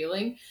they're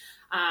feeling.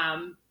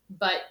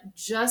 But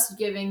just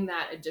giving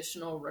that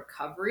additional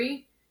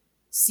recovery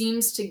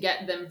seems to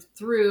get them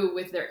through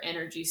with their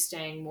energy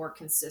staying more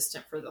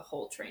consistent for the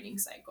whole training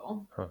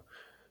cycle. Huh.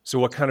 So,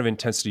 what kind of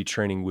intensity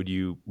training would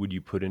you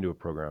put into a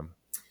program?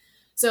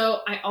 So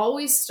I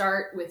always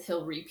start with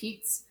hill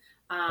repeats.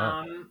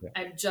 Ah, yeah.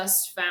 I've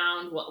just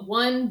found, well,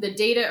 one, the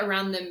data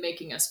around them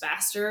making us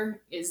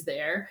faster is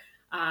there.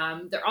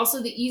 They're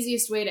also the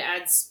easiest way to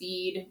add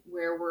speed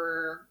where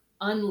we're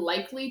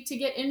unlikely to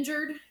get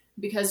injured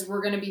because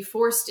we're going to be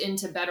forced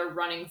into better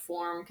running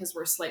form because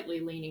we're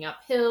slightly leaning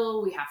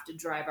uphill. We have to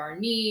drive our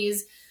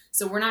knees.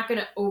 So we're not going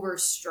to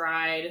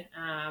overstride,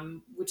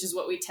 which is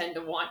what we tend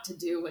to want to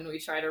do when we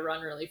try to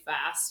run really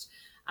fast.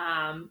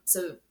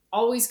 So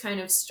always kind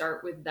of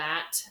start with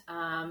that.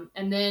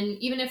 And then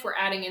even if we're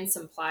adding in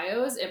some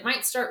plyos, it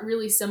might start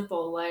really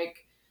simple,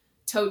 like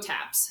toe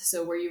taps.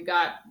 So where you've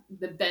got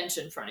the bench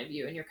in front of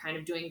you and you're kind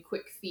of doing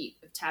quick feet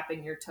of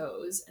tapping your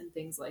toes and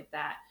things like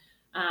that.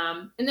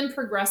 And then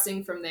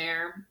progressing from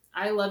there.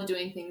 I love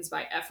doing things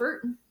by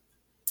effort.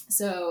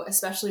 So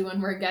especially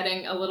when we're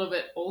getting a little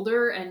bit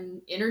older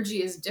and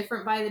energy is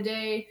different by the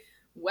day,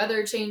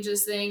 weather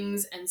changes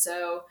things. And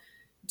so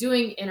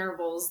doing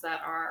intervals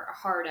that are a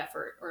hard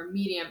effort or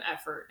medium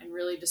effort and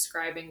really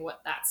describing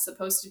what that's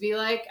supposed to be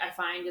like, I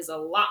find is a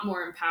lot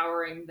more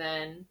empowering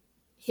than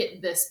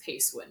hit this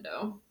pace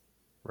window.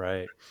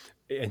 Right.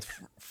 And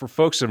for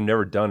folks that have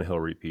never done hill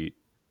repeat,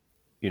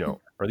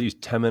 are these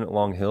 10-minute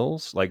long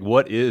hills? Like,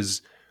 what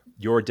is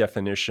your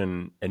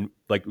definition? And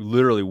like,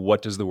 literally,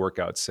 what does the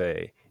workout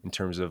say in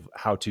terms of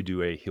how to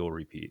do a hill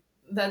repeat?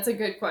 That's a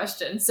good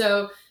question.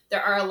 So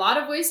there are a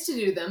lot of ways to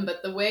do them,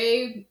 but the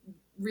way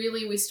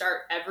really we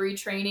start every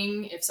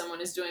training if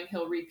someone is doing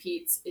hill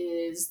repeats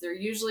is they're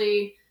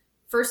usually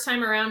first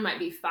time around might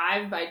be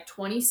 5 by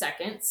 20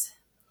 seconds.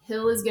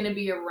 Hill is going to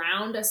be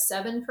around a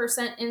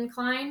 7%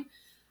 incline.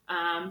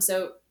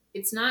 So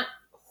it's not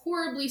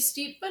horribly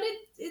steep, but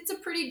it's a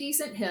pretty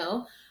decent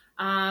hill.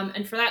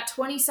 And for that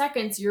 20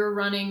 seconds, you're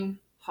running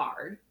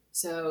hard.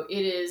 So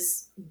it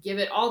is give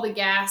it all the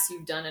gas.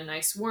 You've done a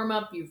nice warm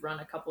up. You've run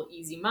a couple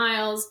easy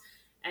miles,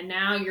 and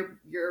now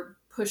you're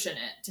pushing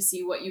it to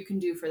see what you can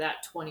do for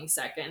that 20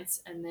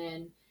 seconds. And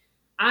then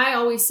I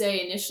always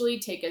say initially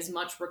take as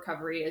much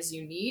recovery as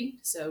you need.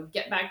 So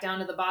get back down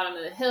to the bottom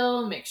of the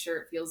hill, make sure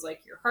it feels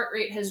like your heart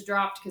rate has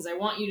dropped because I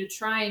want you to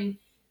try and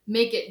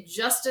make it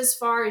just as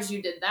far as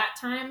you did that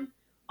time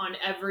on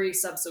every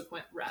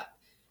subsequent rep.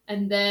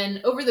 And then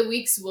over the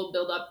weeks, we'll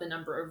build up the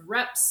number of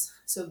reps.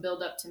 So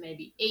build up to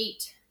maybe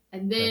 8,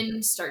 and Okay.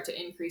 then start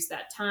to increase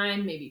that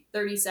time, maybe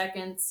 30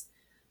 seconds.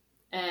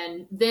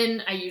 And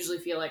then I usually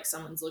feel like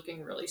someone's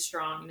looking really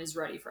strong and is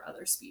ready for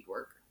other speed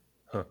work.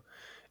 Huh.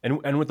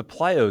 And with the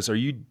plyos, are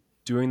you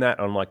doing that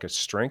on like a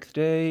strength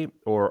day,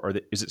 or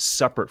is it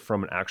separate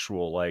from an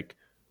actual like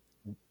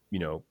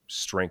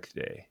strength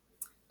day?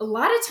 A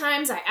lot of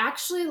times I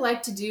actually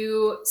like to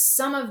do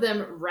some of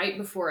them right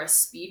before a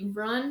speed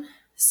run. Okay.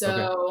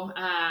 So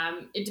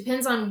it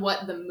depends on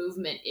what the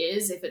movement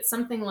is. If it's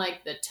something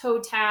like the toe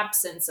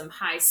taps and some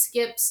high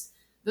skips,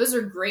 those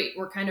are great.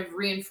 We're kind of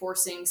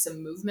reinforcing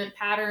some movement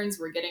patterns.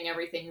 We're getting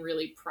everything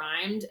really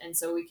primed. And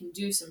so we can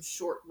do some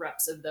short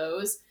reps of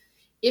those.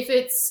 If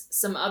it's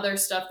some other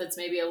stuff that's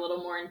maybe a little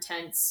more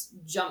intense,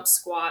 jump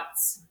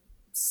squats,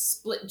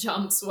 split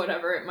jumps,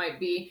 whatever it might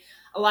be,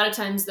 a lot of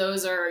times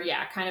those are,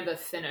 yeah, kind of a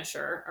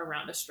finisher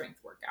around a strength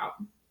workout.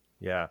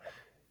 Yeah.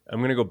 I'm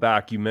going to go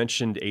back. You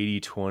mentioned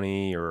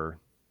 80-20 or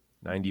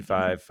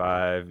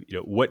 95-5.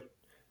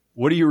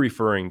 What are you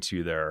referring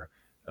to there?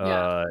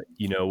 Yeah.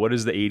 What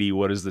is the 80?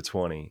 What is the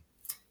 20?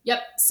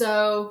 Yep.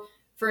 So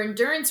for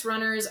endurance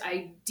runners,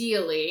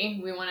 ideally,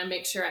 we want to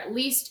make sure at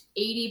least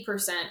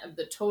 80% of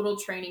the total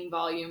training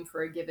volume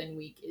for a given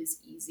week is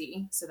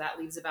easy. So that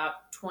leaves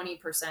about 20%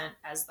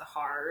 as the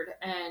hard.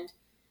 And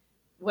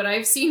what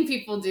I've seen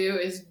people do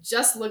is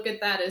just look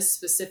at that as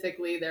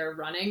specifically their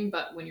running.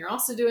 But when you're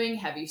also doing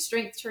heavy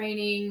strength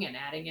training and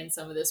adding in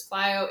some of this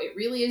plyo, it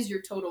really is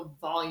your total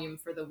volume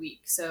for the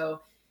week.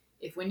 So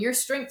if when you're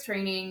strength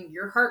training,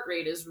 your heart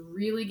rate is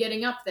really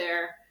getting up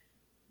there,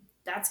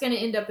 that's going to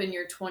end up in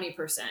your 20%,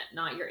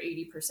 not your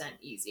 80%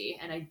 easy.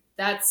 And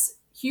that's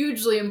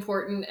hugely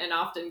important and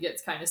often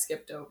gets kind of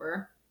skipped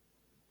over.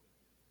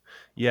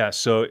 Yeah.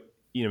 So,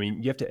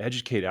 you have to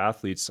educate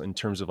athletes in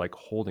terms of like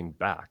holding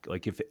back.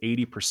 Like if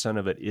 80%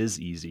 of it is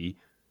easy,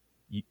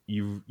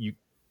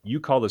 you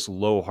call this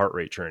low heart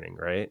rate training,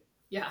 right?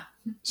 Yeah.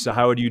 So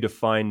how would you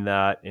define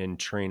that and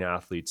train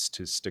athletes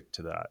to stick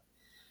to that?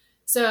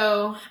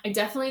 So I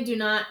definitely do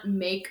not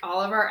make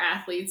all of our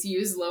athletes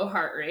use low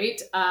heart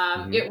rate.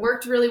 Hmm. It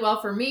worked really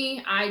well for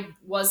me. I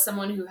was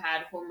someone who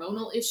had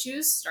hormonal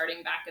issues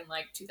starting back in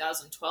like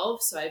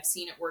 2012. So I've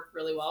seen it work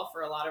really well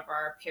for a lot of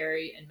our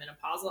peri and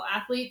menopausal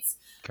athletes.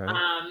 Okay.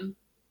 Um,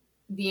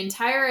 the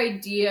entire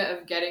idea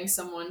of getting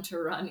someone to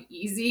run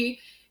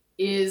easy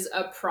is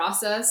a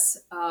process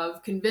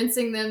of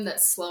convincing them that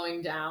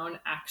slowing down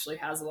actually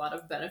has a lot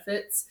of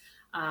benefits.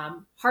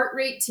 Heart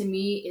rate to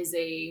me is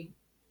a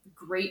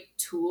great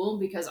tool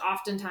because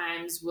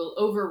oftentimes we'll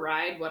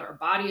override what our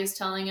body is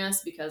telling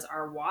us because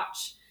our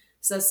watch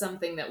says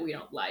something that we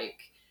don't like.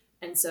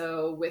 And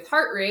so with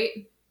heart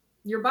rate,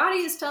 your body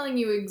is telling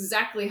you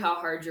exactly how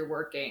hard you're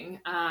working.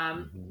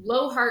 Hmm.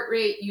 Low heart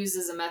rate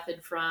uses a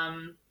method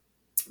from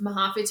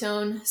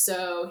Mahafitone.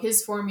 So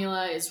his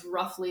formula is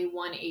roughly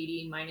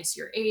 180 minus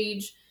your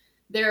age.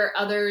 There are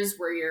others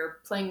where you're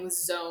playing with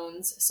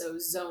zones. So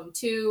zone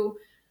 2,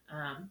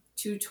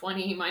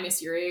 220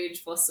 minus your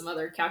age, plus some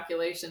other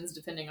calculations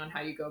depending on how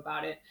you go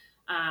about it.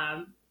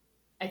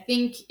 I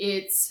think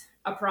it's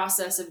a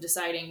process of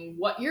deciding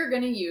what you're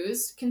going to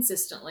use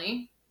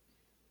consistently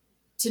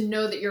to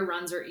know that your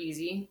runs are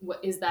easy.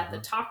 What is that? The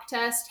Uh-huh. talk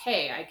test?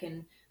 Hey,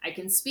 I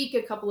can speak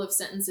a couple of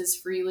sentences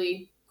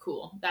freely.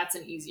 Cool, that's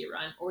an easy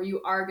run. Or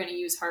you are going to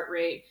use heart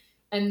rate,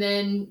 and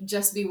then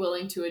just be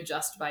willing to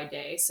adjust by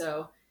day.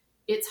 So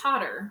it's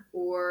hotter,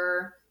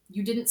 or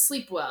you didn't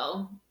sleep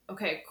well.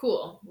 Okay,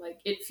 cool. Like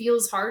it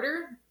feels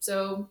harder,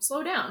 so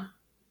slow down.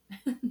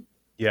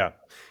 Yeah.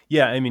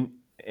 Yeah. I mean,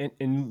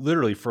 and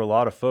literally for a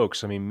lot of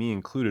folks, I mean, me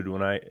included,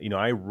 when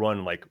I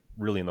run like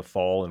really in the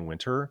fall and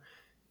winter.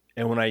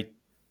 And when I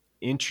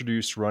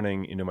introduce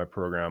running into my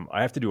program,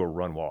 I have to do a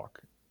run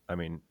walk. I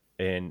mean,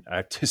 and I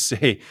have to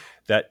say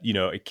that,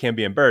 it can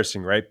be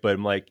embarrassing, right? But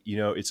I'm like,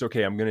 it's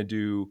okay. I'm going to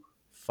do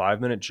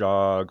 5-minute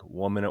jog,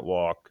 1-minute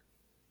walk,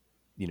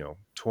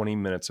 20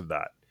 minutes of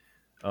that.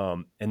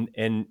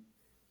 And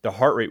the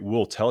heart rate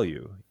will tell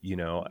you,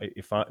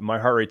 if my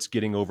heart rate's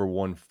getting over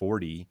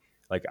 140,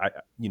 like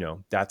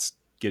that's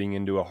getting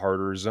into a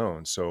harder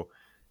zone. So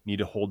need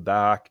to hold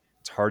back.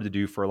 It's hard to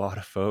do for a lot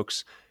of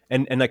folks.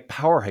 And like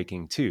power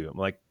hiking too. I'm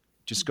like,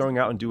 just going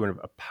out and doing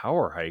a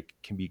power hike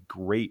can be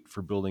great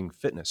for building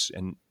fitness.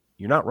 And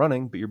you're not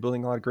running, but you're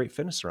building a lot of great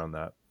fitness around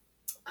that.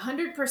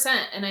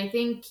 100%. And I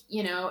think,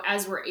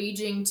 as we're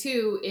aging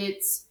too,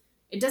 it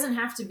doesn't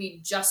have to be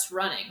just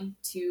running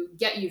to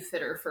get you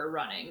fitter for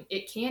running.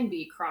 It can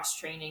be cross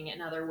training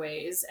in other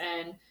ways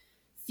and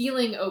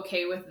feeling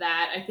okay with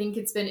that. I think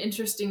it's been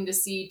interesting to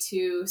see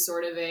too,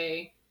 sort of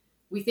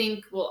we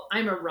think, well,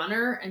 I'm a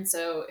runner. And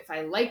so if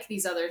I like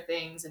these other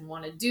things and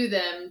want to do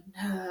them,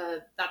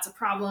 that's a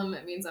problem.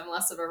 It means I'm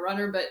less of a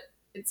runner, but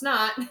it's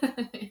not.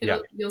 Yeah.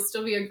 You'll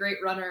still be a great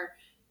runner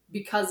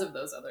because of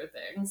those other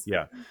things.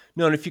 Yeah.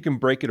 No, and if you can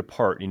break it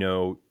apart,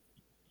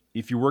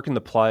 if you're working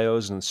the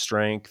plyos and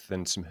strength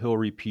and some hill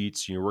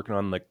repeats, you're working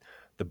on like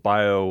the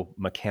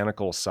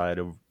biomechanical side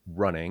of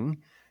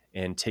running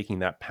and taking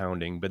that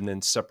pounding, but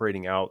then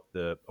separating out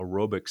the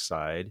aerobic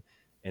side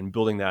and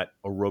building that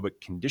aerobic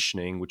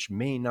conditioning, which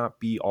may not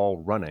be all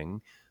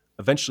running.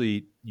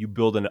 Eventually, you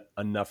build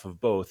enough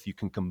of both, you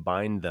can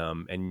combine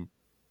them, and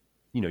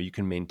you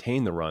can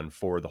maintain the run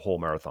for the whole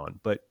marathon.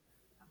 But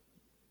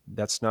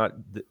that's not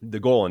the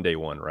goal on day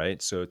one,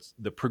 right? So it's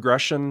the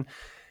progression.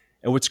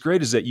 And what's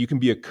great is that you can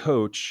be a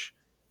coach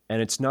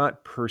and it's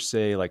not per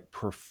se like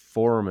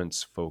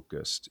performance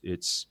focused.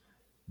 It's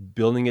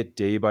building it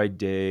day by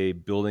day,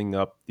 building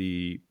up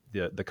the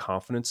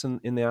confidence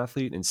in the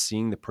athlete and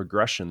seeing the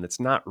progression that's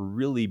not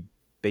really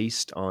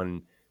based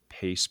on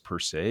pace per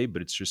se,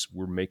 but it's just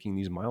we're making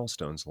these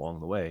milestones along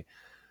the way.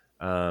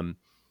 Um,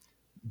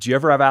 do you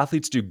ever have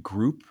athletes do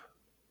group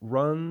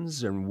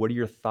runs, and what are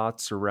your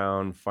thoughts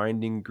around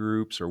finding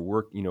groups or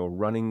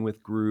running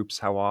with groups?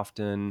 How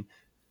often?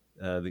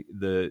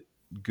 The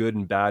good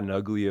and bad and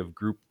ugly of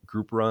group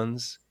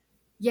runs.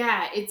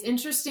 Yeah, it's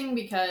interesting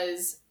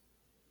because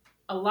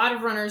a lot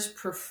of runners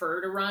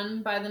prefer to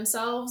run by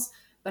themselves,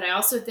 but I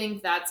also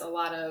think that's a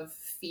lot of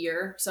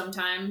fear.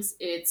 Sometimes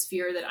it's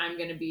fear that I'm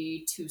going to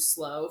be too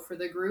slow for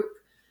the group.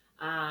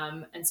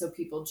 And so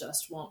people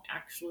just won't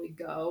actually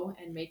go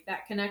and make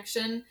that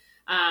connection.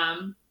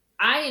 Um,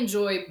 I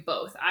enjoy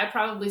both. I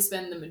probably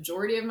spend the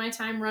majority of my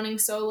time running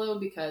solo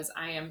because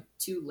I am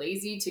too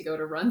lazy to go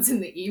to runs in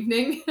the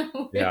evening,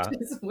 which Yeah.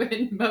 is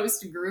when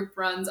most group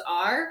runs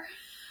are.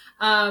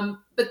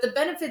 But the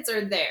benefits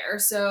are there.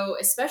 So,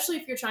 especially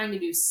if you're trying to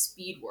do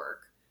speed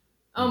work,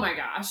 oh Mm. my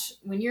gosh,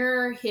 when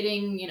you're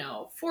hitting,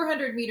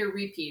 400-meter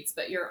repeats,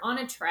 but you're on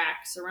a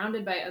track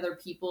surrounded by other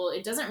people,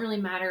 it doesn't really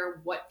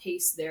matter what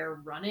pace they're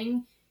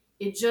running.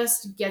 It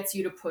just gets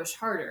you to push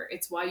harder.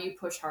 It's why you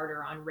push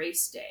harder on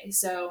race day.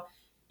 So,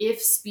 if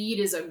speed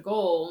is a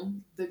goal,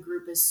 the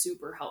group is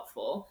super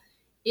helpful.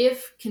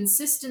 If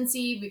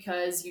consistency,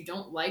 because you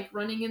don't like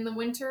running in the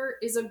winter,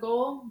 is a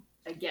goal,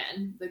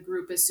 again, the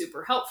group is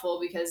super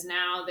helpful because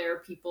now there are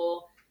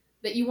people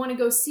that you want to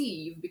go see,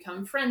 you've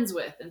become friends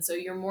with. And so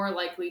you're more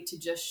likely to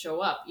just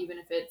show up, even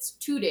if it's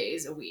 2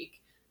 days a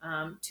week.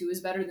 Two is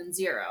better than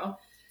zero.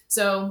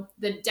 So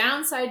the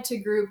downside to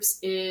groups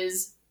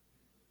is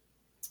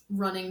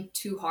running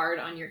too hard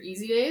on your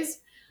easy days.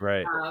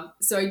 Right.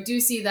 So I do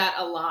see that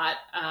a lot.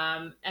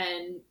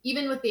 And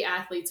even with the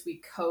athletes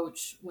we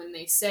coach, when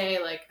they say,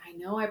 like, I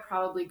know I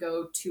probably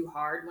go too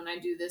hard when I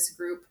do this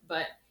group,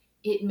 but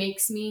it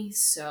makes me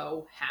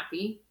so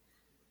happy,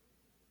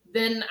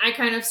 then I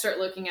kind of start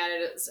looking at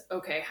it as,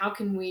 okay, how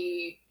can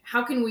we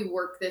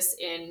work this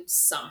in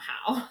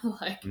somehow?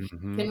 Like,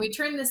 Mm-hmm. can we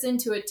turn this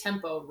into a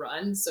tempo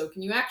run? So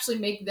can you actually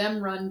make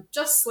them run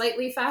just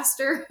slightly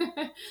faster?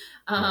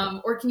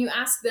 Right. Or can you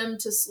ask them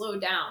to slow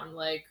down,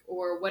 like,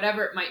 or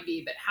whatever it might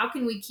be? But how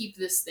can we keep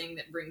this thing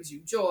that brings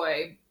you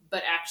joy,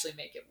 but actually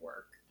make it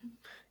work?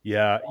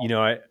 Yeah.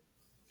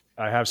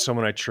 I have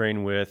someone I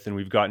train with, and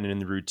we've gotten in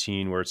the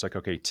routine where it's like,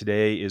 okay,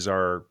 today is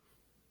our,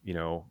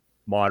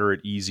 moderate,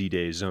 easy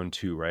day, zone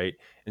 2, right?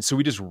 And so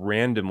we just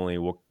randomly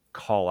will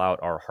call out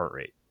our heart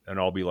rate, and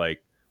I'll be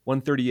like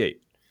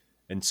 138.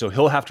 And so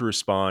he'll have to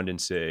respond and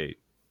say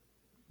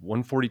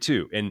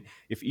 142. And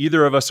if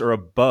either of us are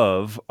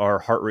above our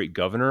heart rate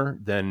governor,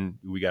 then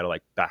we got to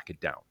like back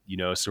it down,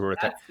 so we're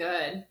That's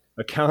good.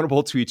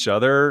 accountable to each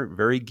other,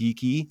 very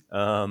geeky.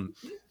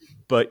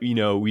 But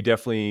we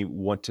definitely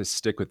want to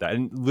stick with that.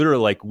 And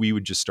literally, like, we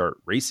would just start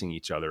racing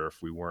each other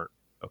if we weren't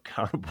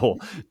accountable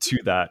to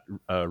that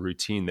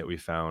routine that we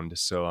found.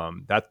 So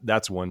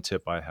that's one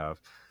tip I have.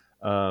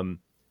 Um,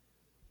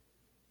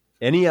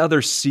 any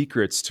other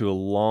secrets to a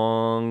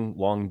long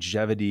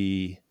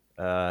longevity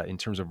in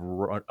terms of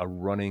a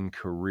running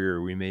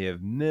career we may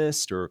have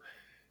missed, or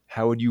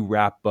how would you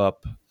wrap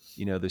up,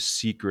 the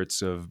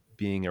secrets of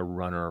being a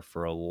runner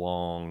for a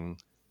long,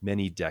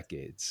 many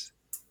decades?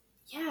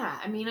 Yeah,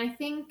 I mean, I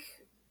think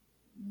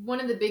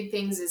one of the big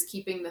things is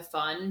keeping the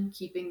fun,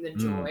 keeping the Mm,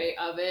 joy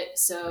of it. right.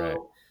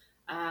 So,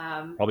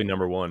 Probably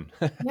number one.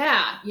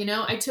 yeah,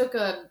 I took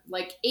a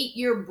like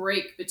 8-year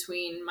break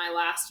between my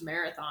last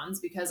marathons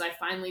because I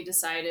finally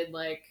decided,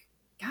 like,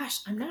 gosh,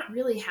 I'm not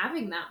really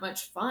having that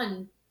much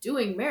fun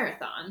doing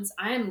marathons.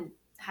 I'm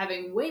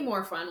having way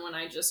more fun when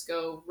I just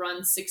go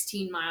run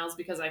 16 miles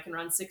because I can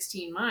run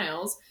 16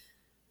 miles,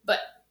 but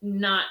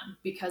not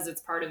because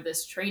it's part of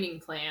this training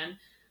plan.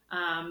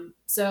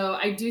 So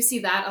I do see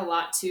that a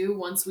lot too.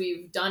 Once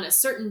we've done a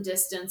certain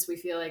distance, we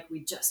feel like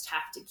we just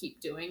have to keep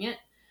doing it.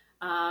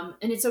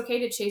 And it's okay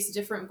to chase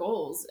different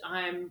goals.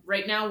 I'm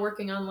right now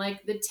working on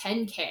like the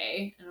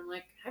 10K, and I'm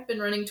like, I've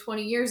been running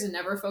 20 years and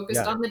never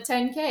focused Yeah. on the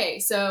 10K.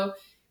 So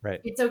Right.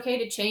 it's okay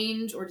to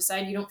change or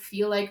decide you don't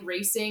feel like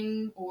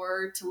racing,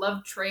 or to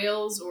love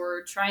trails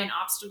or try an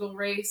obstacle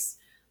race,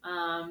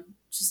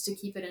 just to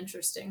keep it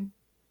interesting.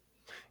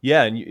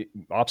 Yeah, and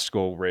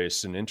obstacle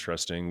race and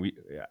interesting.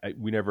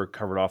 We never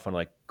covered off on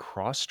like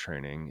cross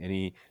training.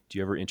 Do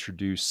you ever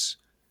introduce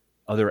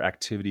other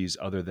activities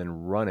other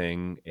than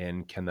running,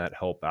 and can that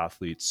help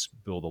athletes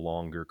build a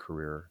longer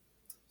career?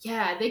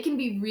 Yeah, they can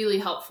be really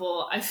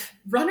helpful.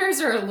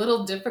 Runners are a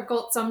little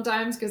difficult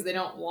sometimes because they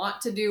don't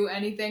want to do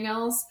anything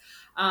else.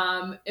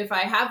 If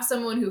I have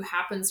someone who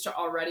happens to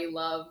already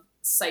love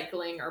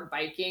cycling or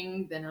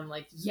biking, then I'm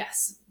like,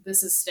 yes,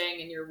 this is staying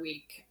in your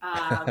week.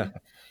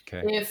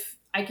 Okay. If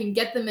I can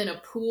get them in a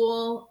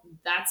pool,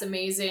 that's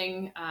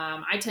amazing.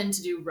 I tend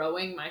to do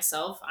rowing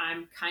myself.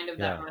 I'm kind of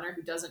that Yeah. runner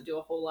who doesn't do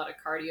a whole lot of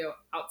cardio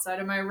outside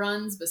of my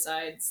runs,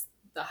 besides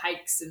the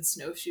hikes and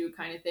snowshoe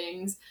kind of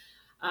things.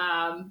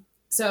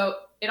 So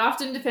it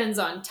often depends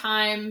on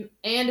time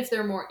and if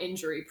they're more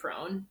injury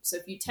prone. So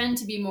if you tend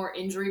to be more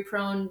injury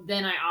prone,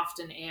 then I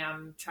often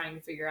am trying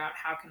to figure out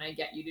how can I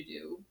get you to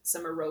do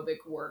some aerobic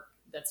work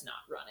that's not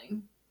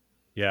running.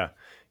 Yeah.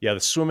 Yeah. The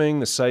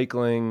swimming, the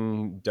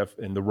cycling,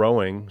 and the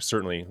rowing,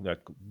 certainly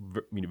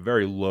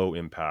very low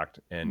impact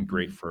and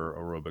great Mhm. for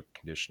aerobic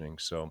conditioning.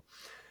 So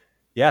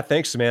yeah,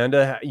 thanks,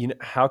 Amanda.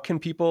 How can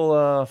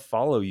people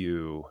follow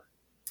you?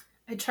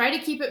 I try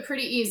to keep it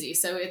pretty easy.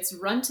 So it's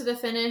Run to the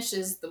Finish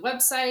is the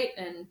website,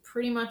 and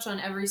pretty much on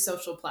every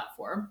social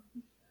platform.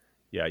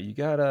 Yeah, you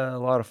got a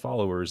lot of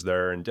followers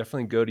there, and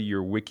definitely go to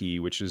your wiki,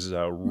 which is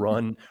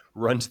run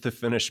to the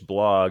finish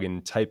blog,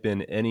 and type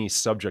in any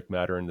subject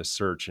matter in the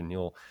search, and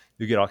you'll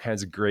get all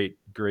kinds of great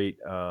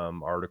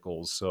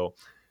articles. So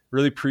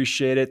really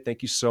appreciate it.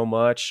 Thank you so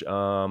much.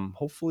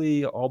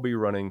 Hopefully, I'll be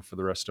running for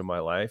the rest of my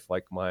life,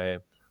 like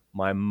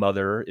my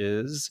mother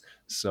is.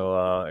 So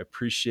I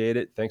appreciate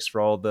it. Thanks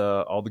for all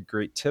the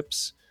great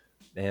tips,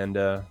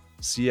 and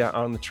see you out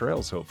on the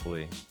trails.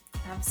 Hopefully.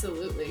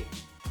 Absolutely.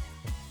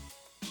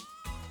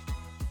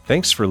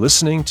 Thanks for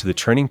listening to the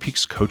Training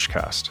Peaks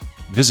Coachcast.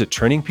 Visit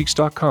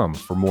trainingpeaks.com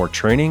for more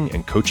training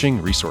and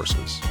coaching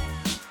resources.